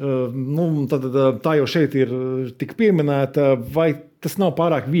 Tā jau šeit ir tik pieminēta, vai tas nav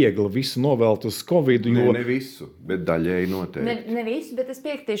pārāk viegli visu novelt uz Covid. Jo... Ne visu, bet daļēji noteikti. Ne visu, bet es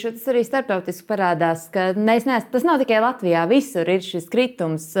piekritīšu, tas arī starptautiski parādās, ka tas nav tikai Latvijā, visur ir šis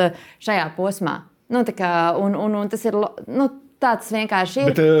kritums šajā posmā. Nu, un tas ir, tāds vienkārši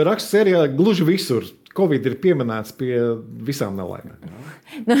ir. Bet rakstu sērijā gluži visur Covid ir pieminēts pie visām nelaimēm.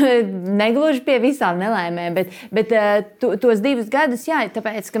 Negluži pie visām nelaimēm, bet tos 2 gadus, jā,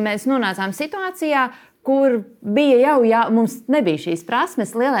 tāpēc, ka mēs nonācām situācijā, kur bija mums nebija šīs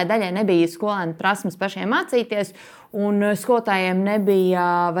prasmes, lielai daļai nebija skolēnu prasmes pašiem mācīties, un skolotājiem nebija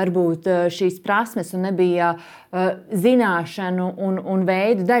varbūt šīs prasmes un nebija zināšanu un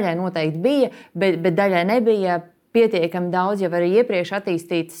veidu. Daļai noteikti bija, bet daļai nebija pietiekami daudz jau arī iepriekš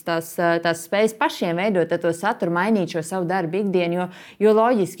attīstītas tās spējas pašiem veidot to saturu, mainīt šo savu darbu ikdienu, jo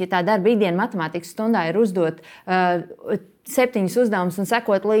loģiski, ja tā darba ikdiena matemātikas stundā ir uzdot 7 uzdevumus un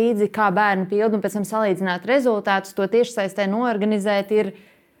sekot līdzi, kā bērni pilda un pēc tam salīdzināt rezultātus, to tiešsaistē noorganizēt ir...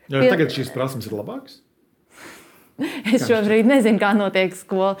 Tagad šīs prasmes ir labākas? Es šobrīd nezinu, kā notiek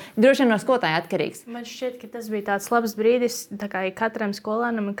skola. Droši vien no skolotāja atkarīgs. Man šķiet, ka tas bija tāds labs brīdis, katram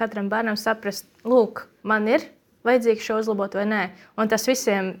skolēnam un katram bērnam saprast, lūk, man ir vajadzīgs šo uzlabot vai nē. Un tas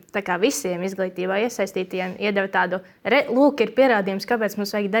visiem izglītībā iesaistītiem iedeva tādu, lūk, ir pierādījums, kāpēc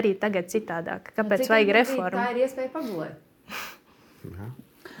mums vajag darīt tagad citādāk, kāpēc vajag reformu. Tā ir iespēja pagulēt.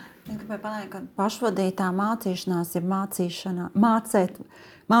 Es gribēju pateikt, ka pašvadītā mācīšanās ir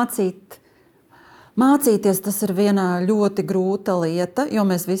mācīties, tas ir viena ļoti grūta lieta, jo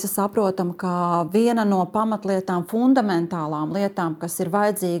mēs visi saprotam, ka viena no pamatlietām, fundamentālām lietām, kas ir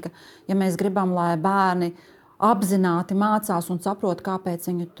vajadzīga, ja mēs gribam, lai bērni apzināti mācās un saprot, kāpēc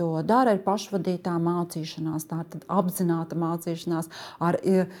viņi to dara, ir pašvadītā mācīšanās, tātad apzināta mācīšanās ar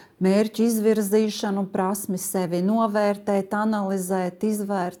mērķu izvirzīšanu, prasmi sevi novērtēt, analizēt,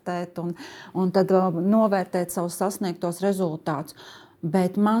 izvērtēt un tad novērtēt savus sasniegtos rezultātus.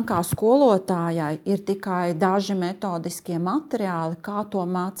 Bet man kā skolotājai ir tikai daži metodiskie materiāli, kā to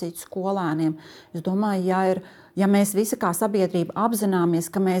mācīt skolēniem. Es domāju, ja mēs visi kā sabiedrība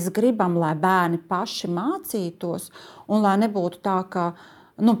apzināmies, ka mēs gribam, lai bērni paši mācītos, un lai nebūtu tā, ka,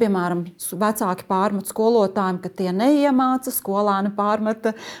 piemēram, vecāki pārmet skolotājiem, ka tie neiemāca, skolēni pārmet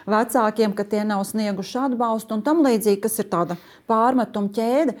vecākiem, ka tie nav snieguši atbalstu, un tam līdzīgi, kas ir tāda pārmetuma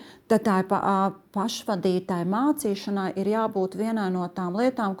ķēde, tad tā pašvadītāja mācīšanai ir jābūt vienai no tām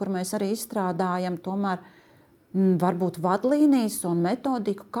lietām, kur mēs arī izstrādājam tomēr varbūt vadlīnijas un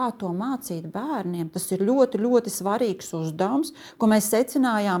metodiku, kā to mācīt bērniem. Tas ir ļoti, ļoti svarīgs uzdevums, ko mēs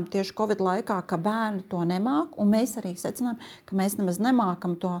secinājām tieši Covid laikā, ka bērni to nemāk, un mēs arī secinājām, ka mēs nemaz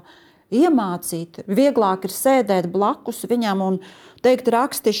nemākam to iemācīt. Vieglāk ir sēdēt blakus viņam un teikt,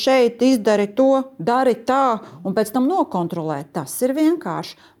 raksti šeit, izdari to, dari tā, un pēc tam nokontrolēt. Tas ir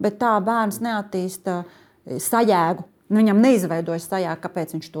vienkārši, bet tā bērns neattīsta sajēgu. Viņam neizveidojas sajēga,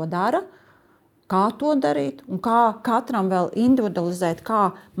 kāpēc viņš to dara, kā to darīt un kā katram vēl individualizēt,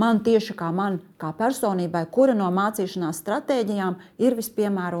 kā man tieši kā personībai, kura no mācīšanās stratēģijām ir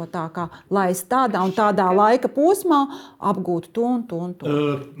vispiemērotākā, lai es tādā un tādā laika posmā apgūtu to un to un to.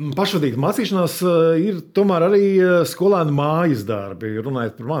 Pašvadīta mācīšanās ir tomēr arī skolēnu mājas darbi.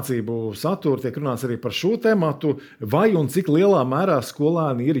 Runājot par mācību saturu, tiek runāts arī par šo tematu, vai un cik lielā mērā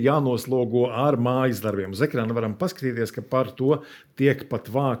skolēni ir jānoslogo ar mājas darbiem. Uz ekrāna varam paskatīties, ka par to tiek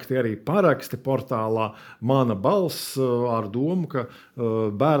pat vākti arī paraksti portālā Mana balss ar domu, ka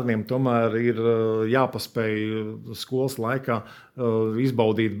bērniem tomēr ir jāpaspēj skolas laikā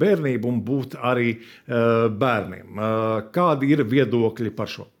izbaudīt bērnību un būt arī bērniem. Kādi ir viedokļi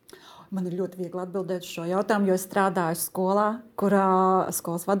par šo? Man ir ļoti viegli atbildēt uz šo jautājumu, jo es strādāju skolā, kurā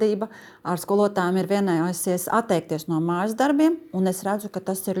skolas vadība ar skolotājiem ir vienējusies atteikties no mājas darbiem, un es redzu, ka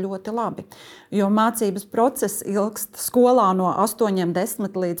tas ir ļoti labi. Jo mācības process ilgst skolā no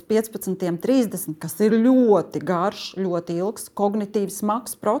 8:10 līdz 15:30, kas ir ļoti garš, ļoti ilgs, kognitīvi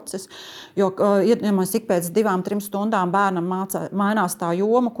smags process, jo ik pēc 2-3 stundām bērnam mainās tā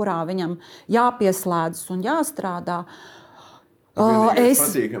joma, kurā viņam jāpieslēdzas un jāstrādā. Vienīgais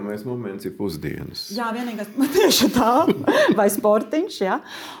patīkamais moments ir pusdienas. Jā, vienīgais tieši tā, vai sportiņš, jā.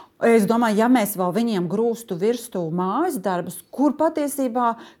 Es domāju, ja mēs vēl viņiem grūstu virsū mājas darbus, kur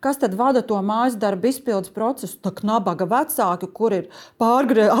patiesībā, kas tad vada to mājas darbu izpildes procesu, tā nabaga vecāki, kur ir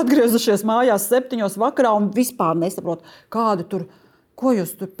atgriezušies mājās 7 vakarā un vispār nesaprot, ko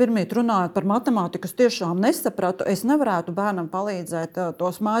jūs tur pirmīt runājat par matemātiku, es tiešām nesapratu. Es nevarētu bērnam palīdzēt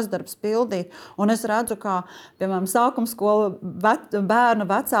tos mājasdarbus pildīt. Un es redzu, kā, piemēram, sākuma skola bērnu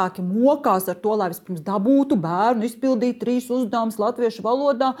vecāki mokās ar to, lai vispirms dabūtu bērnu, izpildīt 3 uzdevumus latviešu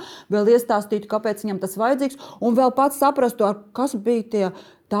valodā, vēl iestāstītu, kāpēc viņam tas vajadzīgs, un vēl pats saprastu, kas bija tie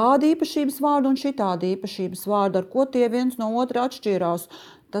tādi īpašības vārdi un šitādi īpašības vārdi, ar ko tie viens no otra atšķīrās.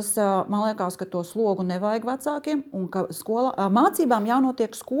 Tas, man liekas, ka to slogu nevajag vecākiem un ka mācībām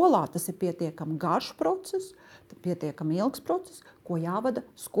jānotiek skolā. Tas ir pietiekami garš process, pietiekami ilgs process, ko jāvada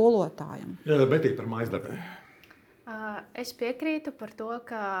skolotājiem. Betī par mājasdarbiem. Es piekrītu par to,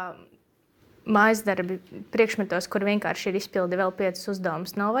 ka mājasdarbi priekšmetos, kur vienkārši ir izpildi vēl 5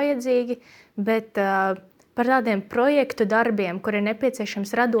 uzdevumus, nav vajadzīgi, bet par tādiem projektu darbiem, kur ir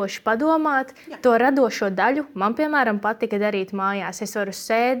nepieciešams radoši padomāt, to radošo daļu man, piemēram, patika darīt mājās. Es varu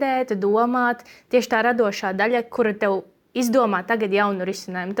sēdēt, domāt, tieši tā radošā daļa, kura tev izdomā tagad jaunu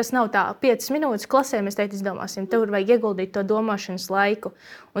risinājumu. Tas nav tā 5 minūtes klasē, mēs teikt izdomāsim. Tev vajag ieguldīt to domāšanas laiku.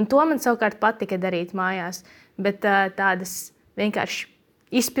 Un to man savukārt patika darīt mājās. Bet tādas vienkārši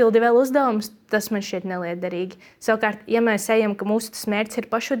izpildi vēl uzdevumus, tas man šķiet nelietderīgi. Savukārt, ja mēs ejam, ka mūsu mērķis ir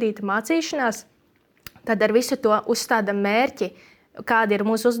pašvadīta mācīšanās, tad ar visu to uzstādām mērķi, kādi ir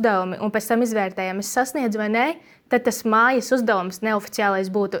mūsu uzdevumi, un pēc tam izvērtējam, es sasniedzu vai nē, tad tas mājas uzdevums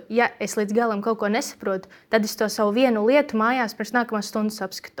neoficiālais būtu, ja es līdz galam kaut ko nesaprotu, tad es to savu vienu lietu mājās pirms nākamās stundas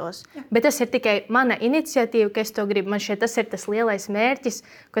apskatos. Jā. Bet tas ir tikai mana iniciatīva, ka es to gribu. Man šķiet, tas ir tas lielais mērķis,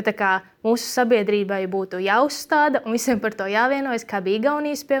 ko tā kā mūsu sabiedrībai būtu jāuzstāda, un visiem par to jāvienojas, kā bija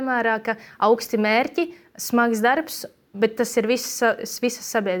Igaunijas piemērā, ka augsti mērķi, smags darbs, bet tas ir visas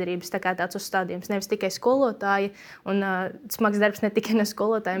sabiedrības tāds uzstādījums, nevis tikai skolotāji, un smags darbs ne tikai no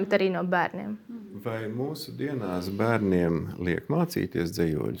skolotājiem, bet arī no bērniem. Vai mūsu dienās bērniem liek mācīties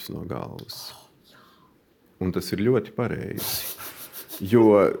dzejoļus no galvas? Un tas ir ļoti pareizi.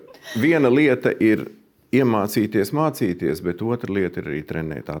 Jo viena lieta ir iemācīties mācīties, bet otra lieta ir arī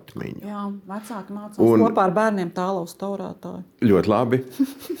trenēt atmiņu. Jā, vecāki mācās kopā ar bērniem tālaus taurātāju. Ļoti labi.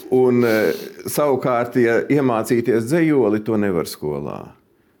 Un savukārt, ja iemācīties dzejoli, to nevar skolā.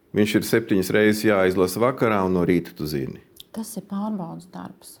 Viņš ir 7 reizes jāizlasa vakarā un no rīta tu zini. Tas ir pārbaudas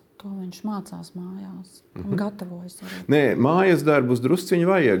darbs. To viņš mācās mājās un gatavojas arī. Nē, mājas darbus drusciņi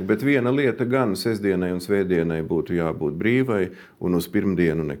vajag, bet viena lieta gan sestdienai un svētdienai būtu jābūt brīvai, un uz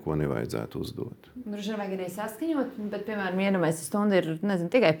pirmdienu neko nevajadzētu uzdot. Droši vien vajag arī saskaņot, bet, piemēram, iedomājies, stunda ir,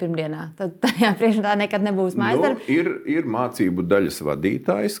 tikai pirmdienā. Tad tajā priekšā nekad nebūs mājas darba. Ir mācību daļas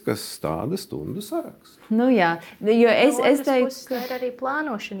vadītājs, kas tāda stundu saraksta. Jā, jo es teiktu, ka ir arī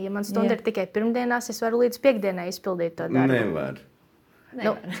plānošana. Ja man stunda ir tikai pirmdienās, es varu līdz piekdienai izpildīt to darbu. Nevar.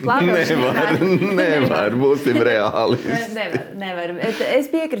 Nevar, būsim reāli. Nevar. Es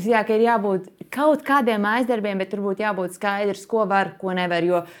piekrītu, ka ir jābūt kaut kādiem aizdarbiem, bet tur būtu jābūt skaidrs, ko var, ko nevar.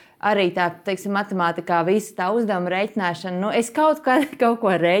 Jo arī tā, matemātikā, visa tā uzdevuma rēķināšana, es kaut ko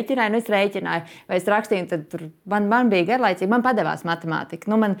rēķināju, es rēķināju, vai es rakstīju, tad tur man bija garlaicīgi, man padevās matemātika.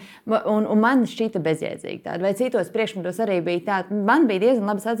 Man šķita bezjēdzīga tāda. Vai citos priekšmetos arī bija tāda, man bija diezgan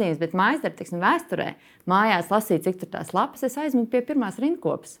labas atzīmes, bet mājasdarbi, vēsturē, mājās lasīt, cik tur tās lapas, es aizmuku pie pirmās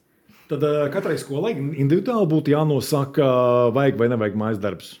rindkopas. Tad katrai skolai individuāli būtu jānosaka, vajag vai nevajag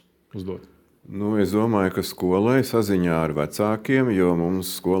mājasdarbus uzdot. Es domāju, ka skolai saziņā ar vecākiem, jo mums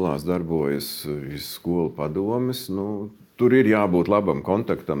skolās darbojas skolu padomes, tur ir jābūt labam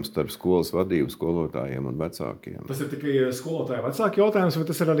kontaktam starp skolas vadību, skolotājiem un vecākiem. Tas ir tikai skolotāju vecāku jautājums, vai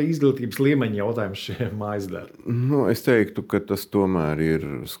tas ir arī izglītības līmeņa jautājums šie mājasdarbi? Es teiktu, ka tas tomēr ir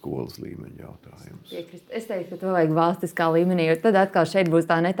skolas līmeņa jautājums. Es teiktu, ka to vajag valstiskā līmenī, jo tad atkal šeit būs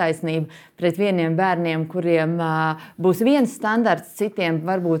tā netaisnība pret vieniem bērniem, kuriem būs viens standarts, citiem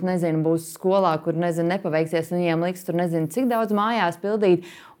varbūt, būs skolā, kur, nepaveiksies, un viņiem liks tur, cik daudz mājās pildīt.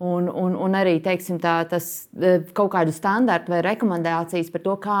 Un arī, tas kaut kādu standartu vai rekomendācijas par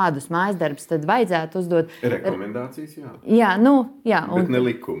to, kādus mājasdarbus tad vajadzētu uzdot. Rekomendācijas, jā. Jā. Bet ne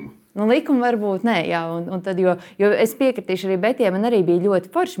likumu. Likumu varbūt nē, jā, un tad, jo es piekritīšu arī Betijai, man arī bija ļoti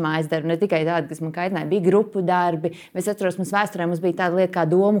forši mājas darbi, ne tikai tādi, kas man kaitināja, bija grupu darbi. Es atceros, mums vēsturē mums bija tāda lieta kā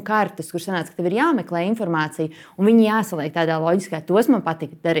domu kartes, kur sanāca, ka tev ir jāmeklē informācija, un viņi jāsaliek tādā loģiskā. Tos man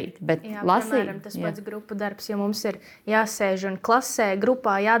patika darīt, bet lasīt. Piemēram, tas pats grupu darbs, ja mums ir jāsēž un klasē,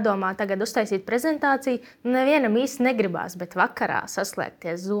 grupā jādomā tagad uztaisīt prezentāciju, nevienam īsti negribās, bet vakarā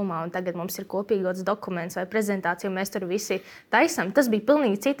saslēgties Zoomā, un tagad mums ir kopīgots dokuments vai prezentācija, un mēs tur visi taisam. Tas bija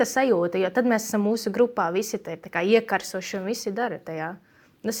pilnīgi citas sajūta, jo tad mēs esam mūsu grupā, visi te ir iekarsoši un visi dara tajā.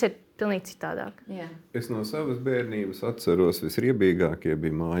 Tas ir pilnīgi citādāk. Jā. Es no savas bērnības atceros, visriebīgākie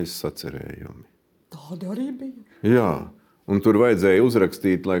bija mājas sacerējumi. Tādi arī bija? Jā, un tur vajadzēja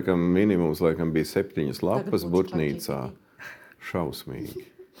uzrakstīt, minimums bija 7 lapas burtnīcā. Šausmīgi.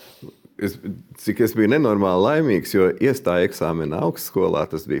 Cik es biju nenormāli laimīgs, jo iestāja eksāmenā augstskolā,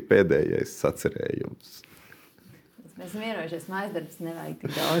 tas bija pēdējais sacerējums. Mēs esam vienojušies, mājas darbs nevajag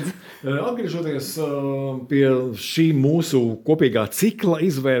tik daudz. Atgriežoties pie šī mūsu kopīgā cikla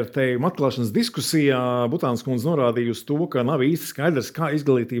izvērtējuma atklāšanas diskusijā, Butānas kundze norādīja uz to, ka nav īsti skaidrs, kā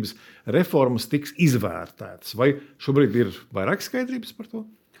izglītības reformas tiks izvērtētas. Vai šobrīd ir vairāk skaidrības par to?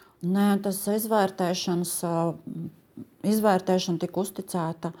 Nē, tas izvērtēšana tika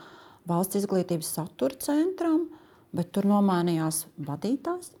uzticēta Valsts izglītības satura centram, bet tur nomainījās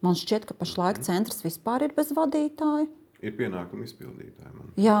vadītājs. Man šķiet, ka pašlaik centrs vispār ir bez vadītāja. Ir pienākumi izpildītāji.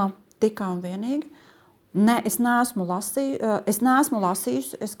 Jā, tikai un vienīgi. Ne, es neesmu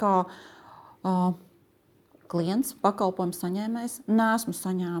lasījusi, es kā klients, pakalpojumu saņēmējs, neesmu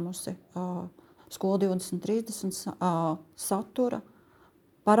saņēmusi skolu 2030 satura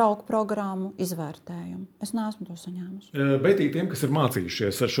paraugu programmu izvērtējumu. Es neesmu to saņēmusi. Bet tiem, kas ir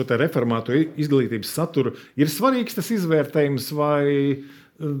mācījušies ar šo te reformāto izglītības saturu, ir svarīgs tas izvērtējums vai,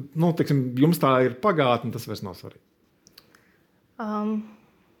 teiksim, jums tā ir pagātne, tas vairs nav svarīgi?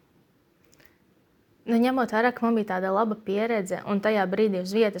 Ņemot vērā, ka man bija tāda laba pieredze, un tajā brīdī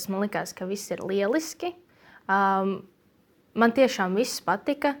uz vietas man likās, ka viss ir lieliski. Man tiešām viss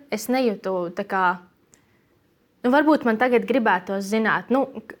patika. Es nejūtu tā kā... varbūt man tagad gribētos zināt,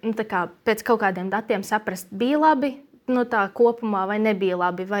 tā kā pēc kaut kādiem datiem saprast, bija labi tā kopumā vai nebija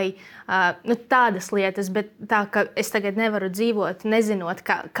labi, vai tādas lietas, bet tā, ka es tagad nevaru dzīvot, nezinot,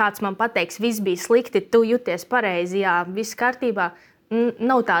 kāds man pateiks, viss bija slikti, tu jūties pareizi, jā, viss kārtībā.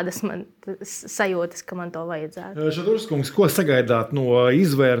 Nav tādas man sajūtas, ka man to vajadzētu. Šadurs kungs, ko sagaidāt no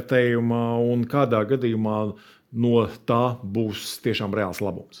izvērtējuma un kādā gadījumā no tā būs tiešām reāls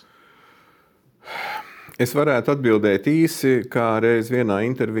labums? Es varētu atbildēt īsi, kā reiz vienā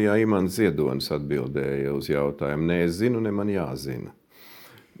intervijā Imants Ziedonis atbildēja uz jautājumu. Ne es zinu, ne man jāzina.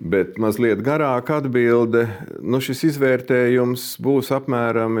 Bet mazliet garāka atbilde. Šis izvērtējums būs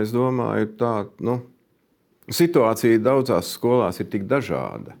apmēram, es domāju, tā, situācija daudzās skolās ir tik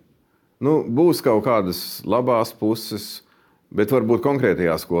dažāda. Būs kaut kādas labās puses, bet varbūt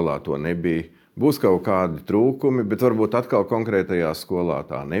konkrētajā skolā to nebija. Būs kaut kādi trūkumi, bet varbūt atkal konkrētajā skolā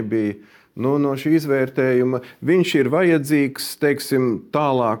tā nebija. No šī izvērtējuma viņš ir vajadzīgs, teiksim,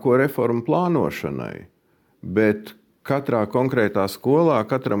 tālāko reformu plānošanai, bet katrā konkrētā skolā,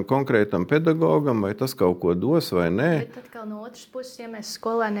 katram konkrētam pedagogam, vai tas kaut ko dos vai nē. Bet atkal no otras puses, ja mēs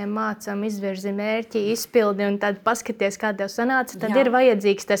skolēniem mācām izvirzi mērķi, izpildi un tad paskaties, kā tev sanāca, tad ir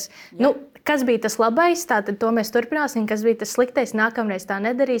vajadzīgs tas, kas bija tas labais, tad to mēs turpināsim, kas bija tas sliktais, nākamreiz tā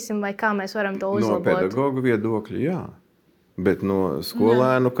nedarīsim, vai kā mēs varam to uzlabot. No pedagoga viedokļa, jā. Bet no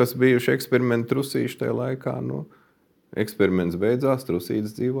skolēnu, kas bijuši eksperimenti trusīši tajā laikā, eksperiments beidzās,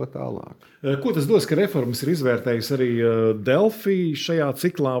 trusītas dzīvo tālāk. Ko tas dos, ka reformas ir izvērtējis arī Delfi šajā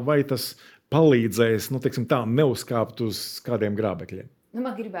ciklā, vai tas palīdzēs, neuzkāpt uz kādiem grābekļiem?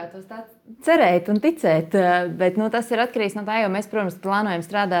 Man gribētu tā cerēt un ticēt, bet tas ir atkarīgs no tā, jo mēs, protams, plānojam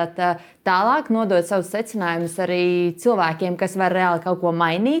strādāt tālāk, nodot savus secinājumus arī cilvēkiem, kas var reāli kaut ko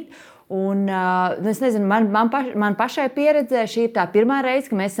mainīt. Un, es nezinu, man pašai pieredzē šī ir tā pirmā reize,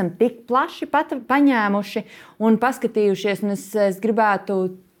 ka mēs esam tik plaši paņēmuši un paskatījušies, un es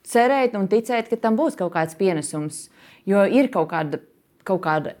gribētu cerēt un ticēt, ka tam būs kaut kāds pienesums, jo ir kaut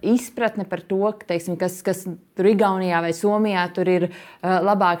kāda izpratne par to, teiksim, kas tur Igaunijā vai Somijā tur ir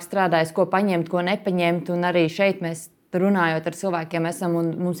labāk strādājis, ko paņemt, ko nepaņemt, un arī šeit mēs runājot ar cilvēkiem,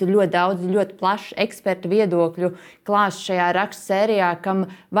 mums ir ļoti daudz, ļoti plašs ekspertu viedokļu klāsts šajā rakstu sērijā, kam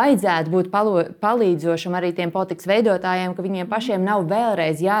vajadzētu būt palīdzošam arī tiem politikas veidotājiem, ka viņiem pašiem nav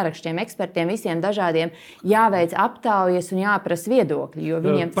vēlreiz jāraksta šiem ekspertiem, visiem dažādiem, jāveic aptaujas un jāprasa viedokļi.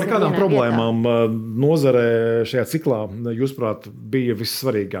 Par kādām problēmām nozarē šajā ciklā, jūsuprāt, bija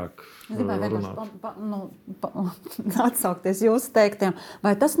vissvarīgāk? Es gribēju vienkārši atsaukties jūsu teiktiem.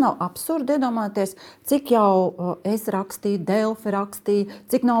 Vai tas nav absurdi iedomāties, cik jau es rakstīju, Delfi rakstīju,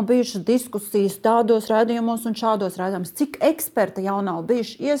 cik nav bijušas diskusijas tādos raidījumos un šādos raidījumos, cik eksperti jau nav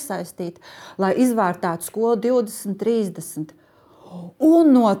bijuši iesaistīti, lai izvērtētu skolu 2030.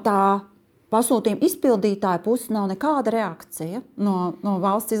 Un no tā pasūtījuma izpildītāja puses nav nekāda reakcija no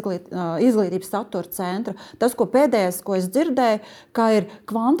Valsts izglītības satura centra. Tas, pēdējais, ko es dzirdēju, ka ir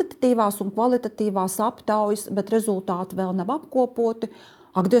kvantitatīvās un kvalitatīvās aptaujas, bet rezultāti vēl nav apkopoti.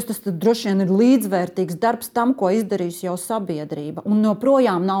 Ak, Dievs, tas droši vien ir līdzvērtīgs darbs tam, ko izdarījusi jau sabiedrība. Un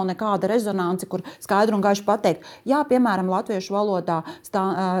joprojām nav nekāda rezonance, kur skaidri un gaiši pateikt, jā, piemēram, latviešu valodā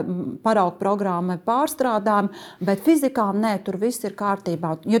paraugu programma ir pārstrādājuma, bet fizikā nē, tur viss ir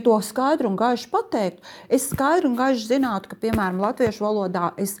kārtībā. Ja to skaidri un gaiši pateikt, es skaidri un gaiši zinātu, ka, piemēram, latviešu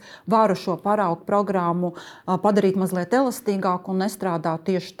valodā es varu šo paraugu programmu padarīt mazliet elastīgāku un nestrādāt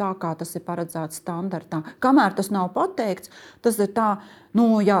tieši tā, kā tas ir paredzēts standartā. Kamēr tas nav pateikts, tas ir tā,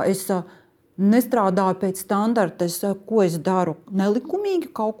 ja es nestrādāju pēc standarta, ko es daru?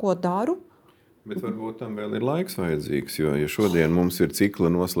 Nelikumīgi kaut ko daru. Bet varbūt tam vēl ir laiks vajadzīgs, jo ja šodien mums ir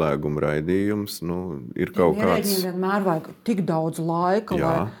cikla noslēguma raidījums, ir kaut kāds... Ierēģiem vienmēr vajag tik daudz laika,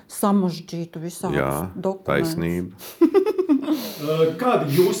 lai samužģītu visādus dokumentus. Taisnība.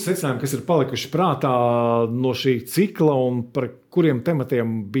 Kādi jūs secinājumi, kas ir palikuši prātā no šī cikla un par kuriem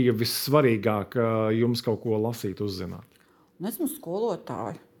tematiem bija vissvarīgāk jums kaut ko lasīt, uzzināt? Esmu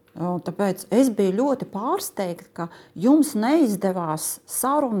skolotāja, tāpēc es biju ļoti pārsteigta, ka jums neizdevās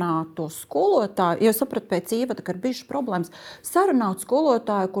sarunāt to skolotāju, jo sapratu pēc ievada, ka ir bijušas problēmas, sarunāt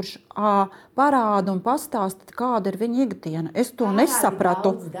skolotāju, kurš parāda un pastāsta, kāda ir viņa ikdiena. Es to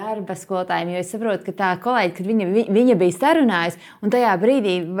nesapratu. Daudz darba skolotājiem, jo es saprotu, ka tā kolēģi, kad viņa bija sarunājusi, un tajā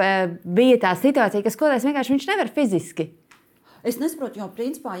brīdī bija tā situācija, ka skolotājs vienkārši viņš nevar fiziski. Es nesaprotu, jo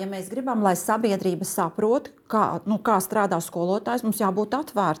principā, ja mēs gribam, lai sabiedrība saprot, kā strādā skolotājs, mums jābūt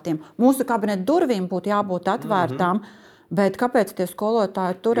atvērtiem. Mūsu kabineta durvīm būtu jābūt atvērtām, bet kāpēc tie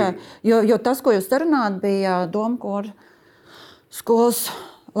skolotāji turē? Jo tas, ko jūs sarunājat, bija Domkora skolas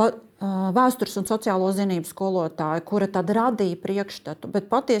vēstures un sociālo zinību skolotāja, kura tad radīja priekšstatu. Bet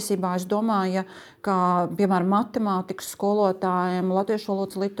patiesībā es domāju, ka, piemēram, matemātikas skolotājiem, latviešu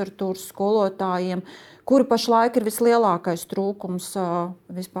valodas literatūras skolotājiem, kuru pašlaik ir vislielākais trūkums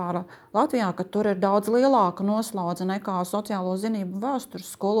vispār Latvijā, ka tur ir daudz lielāka noslodze nekā sociālo zinību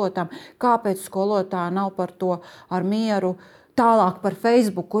vēstures skolotājiem. Kāpēc skolotāji nav par to ar mieru tālāk par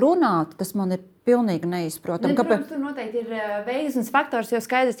Facebooku runāt, tas man ir pilnīgi neizprotami. Protams, tur noteikti ir veiksmes faktors, jo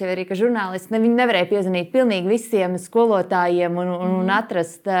skaidrs jau arī, ka žurnālisti viņi nevarēja piezvanīt pilnīgi visiem skolotājiem un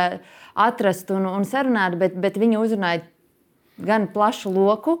atrast un sarunāt, bet viņi uzrunāja gan plašu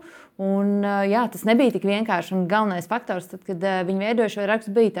loku. Un, tas nebija tik vienkārši. Un galvenais faktors, tad, kad viņi veidoja šo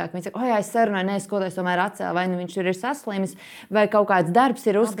rakstu, bija tā, ka viņi saka, es sarunāju, skolotājs tomēr atcēla, vai viņš tur ir saslimis, vai kaut kāds darbs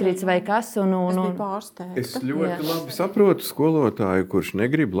ir uzkrīts, vai kas. Es biju pārsteigta. Es ļoti labi saprotu skolotāju, kurš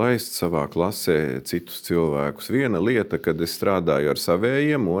negrib laist savā klasē citus cilvēkus. Viena lieta, kad es strādāju ar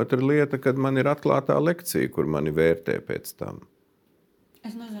savējiem, otra lieta, kad man ir atklātā lekcija, kur mani vērtē pēc tam.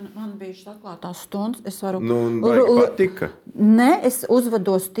 Es nezinu, man bija šis atklātās stundas. Es varu... patika? Nē, es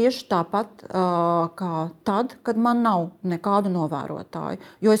uzvedos tieši tāpat kā tad, kad man nav nekādu novērotāju.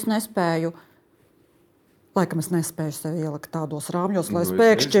 Jo es nespēju, laikam es nespēju sevi ielikt tādos rāmjos, lai es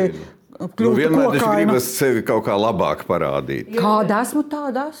pēkšņi kļūtu kokaina. Vienmēr es gribas sevi kaut kā labāk parādīt. Kāda esmu,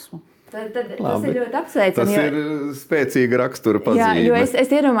 tāda esmu. Tad tas ir ļoti apsveicami. Tas ir spēcīga rakstura pazīme. Jā, jo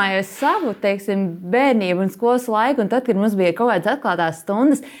es iedomājos savu, bērnību un skolas laiku, un tad, kad mums bija kaut kādas atklātās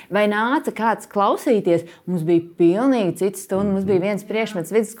stundas, vai nāca kāds klausīties, mums bija pilnīgi cits stunda. Mums bija viens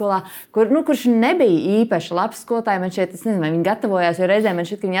priekšmets vidusskolā, kurš nebija īpaši labs skolotājs. Man šķiet, es nezinu, vai viņi gatavojās, jo reizēm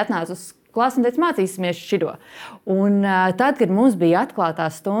man šķiet, ka viņi atnāca uz klasi un teica, mācīsimies šito. Un tad, kad mums bija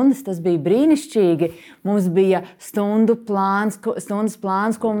atklātās stundas, tas bija brīnišķīgi. Mums bija stundas plāns,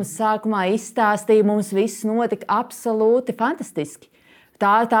 ko mums sākumā izstāstīja. Mums viss notika absolūti fantastiski.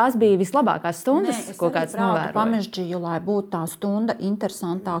 Tās bija vislabākās stundas, ko kāds novēroja. Pamežģīju, lai būtu tā stunda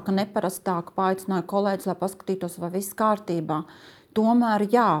interesantāka, neparastāka, paaicināju kolēģis, lai paskatītos, vai viss kārtībā. Tomēr,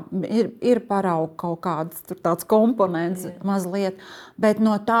 ir parauga kaut kāds tāds komponents mazliet, bet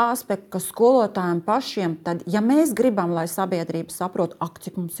no tā aspekta, ka skolotājiem pašiem, tad, ja mēs gribam, lai sabiedrība saprot,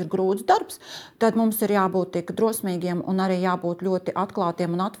 cik mums ir grūts darbs, tad mums ir jābūt tik drosmīgiem un arī jābūt ļoti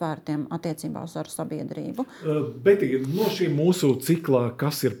atklātiem un atvērtiem attiecībās ar sabiedrību. Bet no šī mūsu cikla,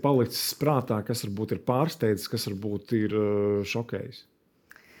 kas ir palicis prātā, kas varbūt ir pārsteidzis, kas varbūt ir šokējis?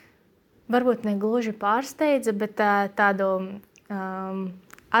 Varbūt ne gluži pārsteidza, bet tādu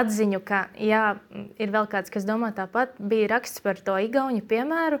atziņu, ka ir vēl kāds, kas domā tāpat, bija raksts par to igauņu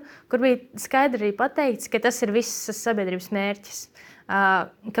piemēru, kur bija skaidri arī pateikts, ka tas ir viss sabiedrības mērķis.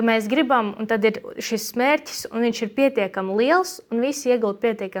 Ka mēs gribam, un tad ir šis mērķis, un viņš ir pietiekami liels, un visi iegulda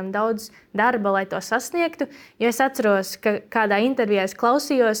pietiekami daudz darba, lai to sasniegtu. Jo es atceros, ka kādā intervijā es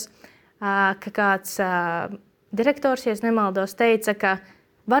klausījos, ka kāds direktors, ja es nemaldos, teica, ka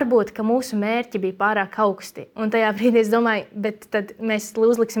varbūt, ka mūsu mērķi bija pārāk augsti. Un tajā brīdī es domāju, bet tad mēs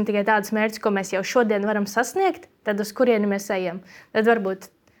uzliksim tikai tādus mērķus, ko mēs jau šodien varam sasniegt, tad uz kurieni mēs ejam. Tad varbūt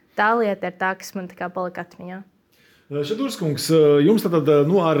tā lieta ir tā, kas man tā kā palika atmiņā. Šadurskungs, jums tad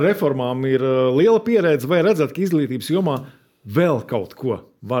ar reformām ir liela pieredze, vai redzat, ka izglītības jomā vēl kaut ko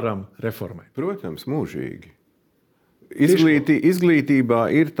varam reformēt? Protams, mūžīgi. Izglītībā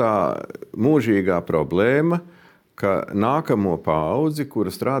ir tā mūžīgā problēma, ka nākamo paudzi,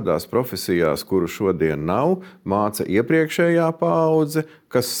 kura strādās profesijās, kuru šodien nav, māca iepriekšējā paudze,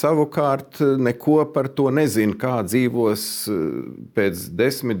 kas savukārt neko par to nezina, kā dzīvos pēc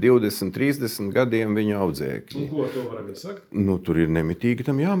 10, 20, 30 gadiem viņa audzēkļi. Un ko to varam iesakt? Tur ir nemitīgi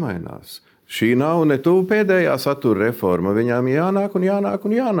tam jāmainās. Šī nav ne tuvu pēdējā satura reforma, viņām jānāk un jānāk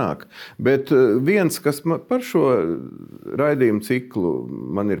un jānāk. Bet viens, kas par šo raidījumu ciklu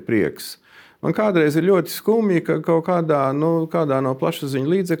man ir prieks, man kādreiz ir ļoti skumji, ka kaut kādā no plašsaziņu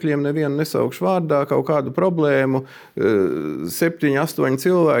līdzekļiem nevienu nesaukšu vārdā, kaut kādu problēmu 7, 8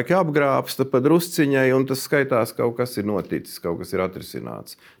 cilvēki apgrābsta pa drusciņai, un tas skaitās kaut kas ir noticis, kaut kas ir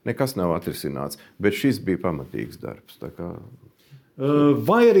atrisināts. Nekas nav atrisināts, bet šis bija pamatīgs darbs. Tā kā...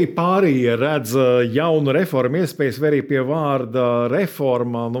 Vai arī pārējie redz jaunu reformu iespējas, vai arī pie vārda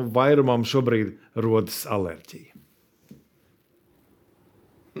reforma vairumam šobrīd rodas alerģija?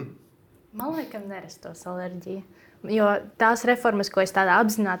 Man liekas, nerastos alerģija. Jo tās reformas, ko es tādā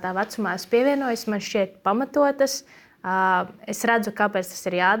apzinātā vecumā esmu pievienojis, man šķiet pamatotas. Es redzu, kāpēc tas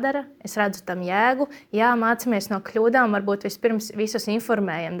ir jādara. Es redzu tam jēgu. Jā, mācāmies no kļūdām. Varbūt vispirms visus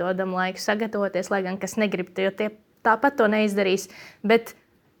informējam, dodam laiku sagatavoties, lai gan kas negrib, jo tie tāpat to neizdarīs. Bet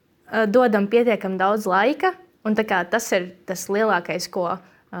dodam pietiekami daudz laika. Un tas ir tas lielākais, ko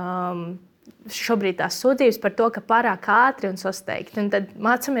šobrīd tās sūdzības par to, ka pārāk ātri un sasteigti. Un tad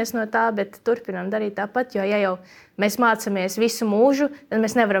mācāmies no tā, bet turpinām darīt tāpat, jo ja jau mēs mācāmies visu mūžu, tad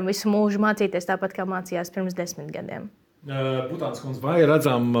mēs nevaram visu mūžu mācīties tāpat, kā mācījās pirms 10 gadiem. Putāns kundze, vai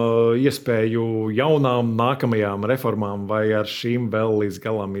redzam iespēju jaunām nākamajām reformām, vai ar šīm vēl līdz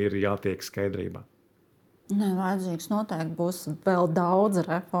galam ir jātiek skaidrībā? Vajadzīgs noteikti būs vēl daudz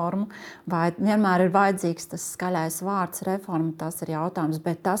reformu, vai vienmēr ir vajadzīgs tas skaļais vārds reforma, tas ir jautājums,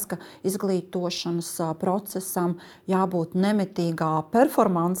 bet tas, ka izglītošanas procesam jābūt nemitīgā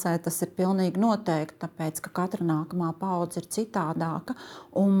performancē, tas ir pilnīgi noteikti, tāpēc, ka katra nākamā paudze ir citādāka,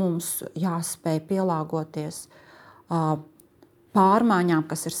 un mums jāspēj pielāgoties pārmaiņām,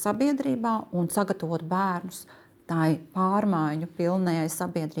 kas ir sabiedrībā, un sagatavot bērnus tai pārmaiņu pilnajai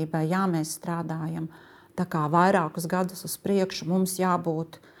sabiedrībai, mēs strādājam. Tā kā vairākus gadus uz priekšu mums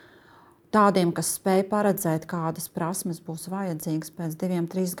jābūt tādiem, kas spēj paredzēt, kādas prasmes būs vajadzīgas pēc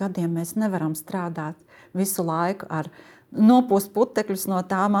 2-3 gadiem. Mēs nevaram strādāt visu laiku ar nopūst putekļus no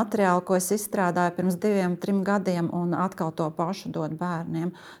tā materiāla, ko es izstrādāju pirms 2-3 gadiem un atkal to pašu dot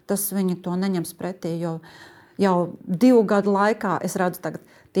bērniem. Tas viņi to neņems pretī, jo jau 2 gadu laikā es redzu tagad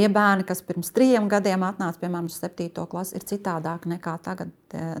tie bērni, kas pirms 3 gadiem atnāca, piemēram, uz 7. klasi, ir citādāki nekā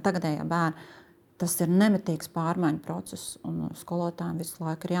tagadējie bērni. Tas ir nemitīgs pārmaiņu process, un skolotājiem visu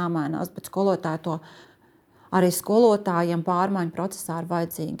laiku ir jāmainās, bet arī skolotājiem pārmaiņu procesā ir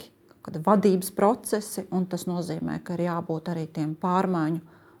vajadzīgi vadības procesi, un tas nozīmē, ka ir jābūt arī tiem pārmaiņu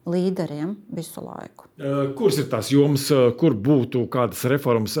līderiem visu laiku. Kuras ir tās jomas, kur būtu kādas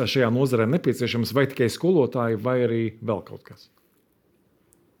reformas šajā nozarē nepieciešamas, vai tikai skolotāji, vai arī vēl kaut kas?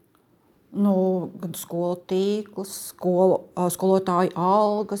 Gan skolu tīkls, skolotāju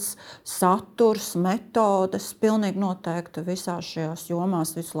algas, saturs, metodes. Pilnīgi noteikti visās šajās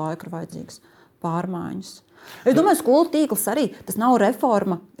jomās visu laiku ir vajadzīgas pārmaiņas. Es domāju, skolu tīkls arī, tas nav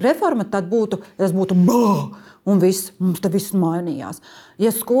reforma. Reforma tad būtu un mums te viss mainījās.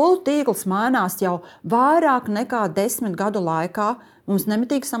 Ja skolu tīkls mainās jau vairāk nekā 10 gadu laikā, mums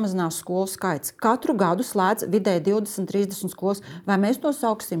nemitīgi samazinās skolu skaits. Katru gadu slēdz vidēji 20-30 skolas. Vai mēs to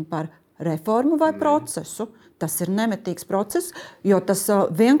sauksim par reformu vai procesu? Tas ir nemitīgs process, jo tas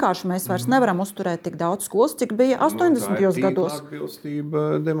vienkārši mēs vairs nevaram uzturēt tik daudz skolas, cik bija 80. gados. Tā ir atbilstība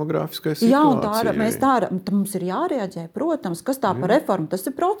demografiskai situācijai. Jā, un mums ir jārēģē, protams, kas tā par reformu, tas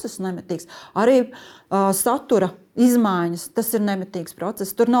ir process nemitīgs. Arī satura izmaiņas, tas ir nemitīgs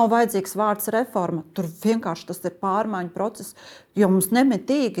process. Tur nav vajadzīgs vārds reforma, tur vienkārši tas ir pārmaiņu process, jo mums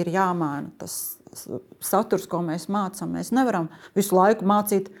nemitīgi ir jāmaina tas saturs, ko mēs mācām. Mēs nevaram visu laiku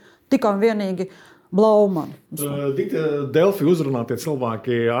mācīt tikai un vienīgi Blaumanu. Delfi uzrunātie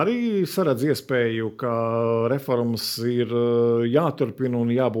cilvēki arī saredz iespēju, ka reformas ir jāturpina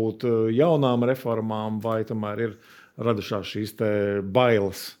un jābūt jaunām reformām, vai tomēr ir radušās šīs te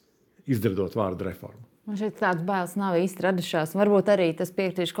bailes izdzirdot vārdu reformu? Man šeit tādas bailes nav īsti radušās. Varbūt arī tas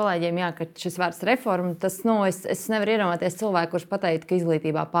piekritīšu kolēģiem, ka šis vārds reforma, tas, es nevaru iedomāties cilvēku, kurš pateikt, ka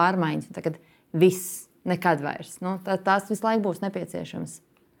izglītībā pārmaiņas, tagad viss, nekad vairs. Tās visu laiku būs nepieciešamas.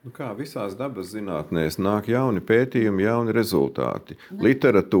 Kā visās dabas zinātnēs nāk jauni pētījumi, jauni rezultāti.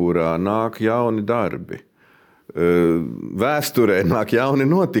 Literatūrā nāk jauni darbi. vēsturē nāk jauni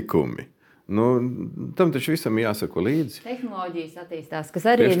notikumi. Tam taču visam jāsako līdzi. Tehnoloģijas attīstās, kas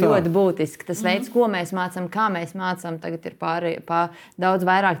arī ir ļoti būtiski. Tas veids, ko mēs mācām, kā mēs mācām, tagad ir daudz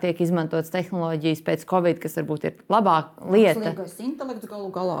vairāk tiek izmantotas tehnoloģijas pēc Covid, kas varbūt ir labāka lieta. Mākslīgais intelekts galu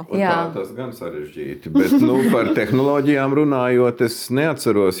galā. Jā, tas gan sarežģīti. Bet par tehnoloģijām runājot, es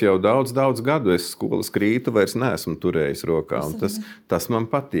neatceros jau daudz gadu. Es skolas krītu vairs neesmu turējis rokā. Un tas man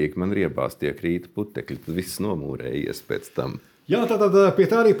patīk. Man riebās tie krīta putekļi. Tad viss nomūrējies pēc tam. Jā, tad pie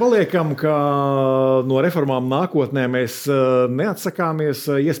tā arī paliekam, ka no reformām nākotnē mēs neatsakāmies,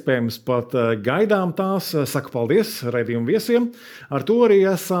 iespējams pat gaidām tās. Saku paldies raidījumu viesiem. Ar to arī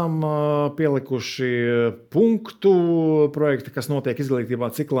esam pielikuši punktu projekta, kas notiek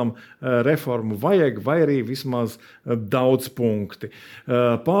izglītībā ciklam reformu vajag, vai arī vismaz daudz punkti.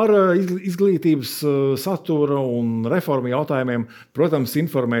 Par izglītības satura un reformu jautājumiem, protams,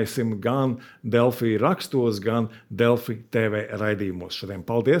 informēsim gan Delfi rakstos, gan Delfi TV raidījumos. Šodien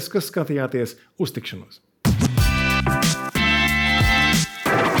paldies, ka skatījāties. Uz tikšanos!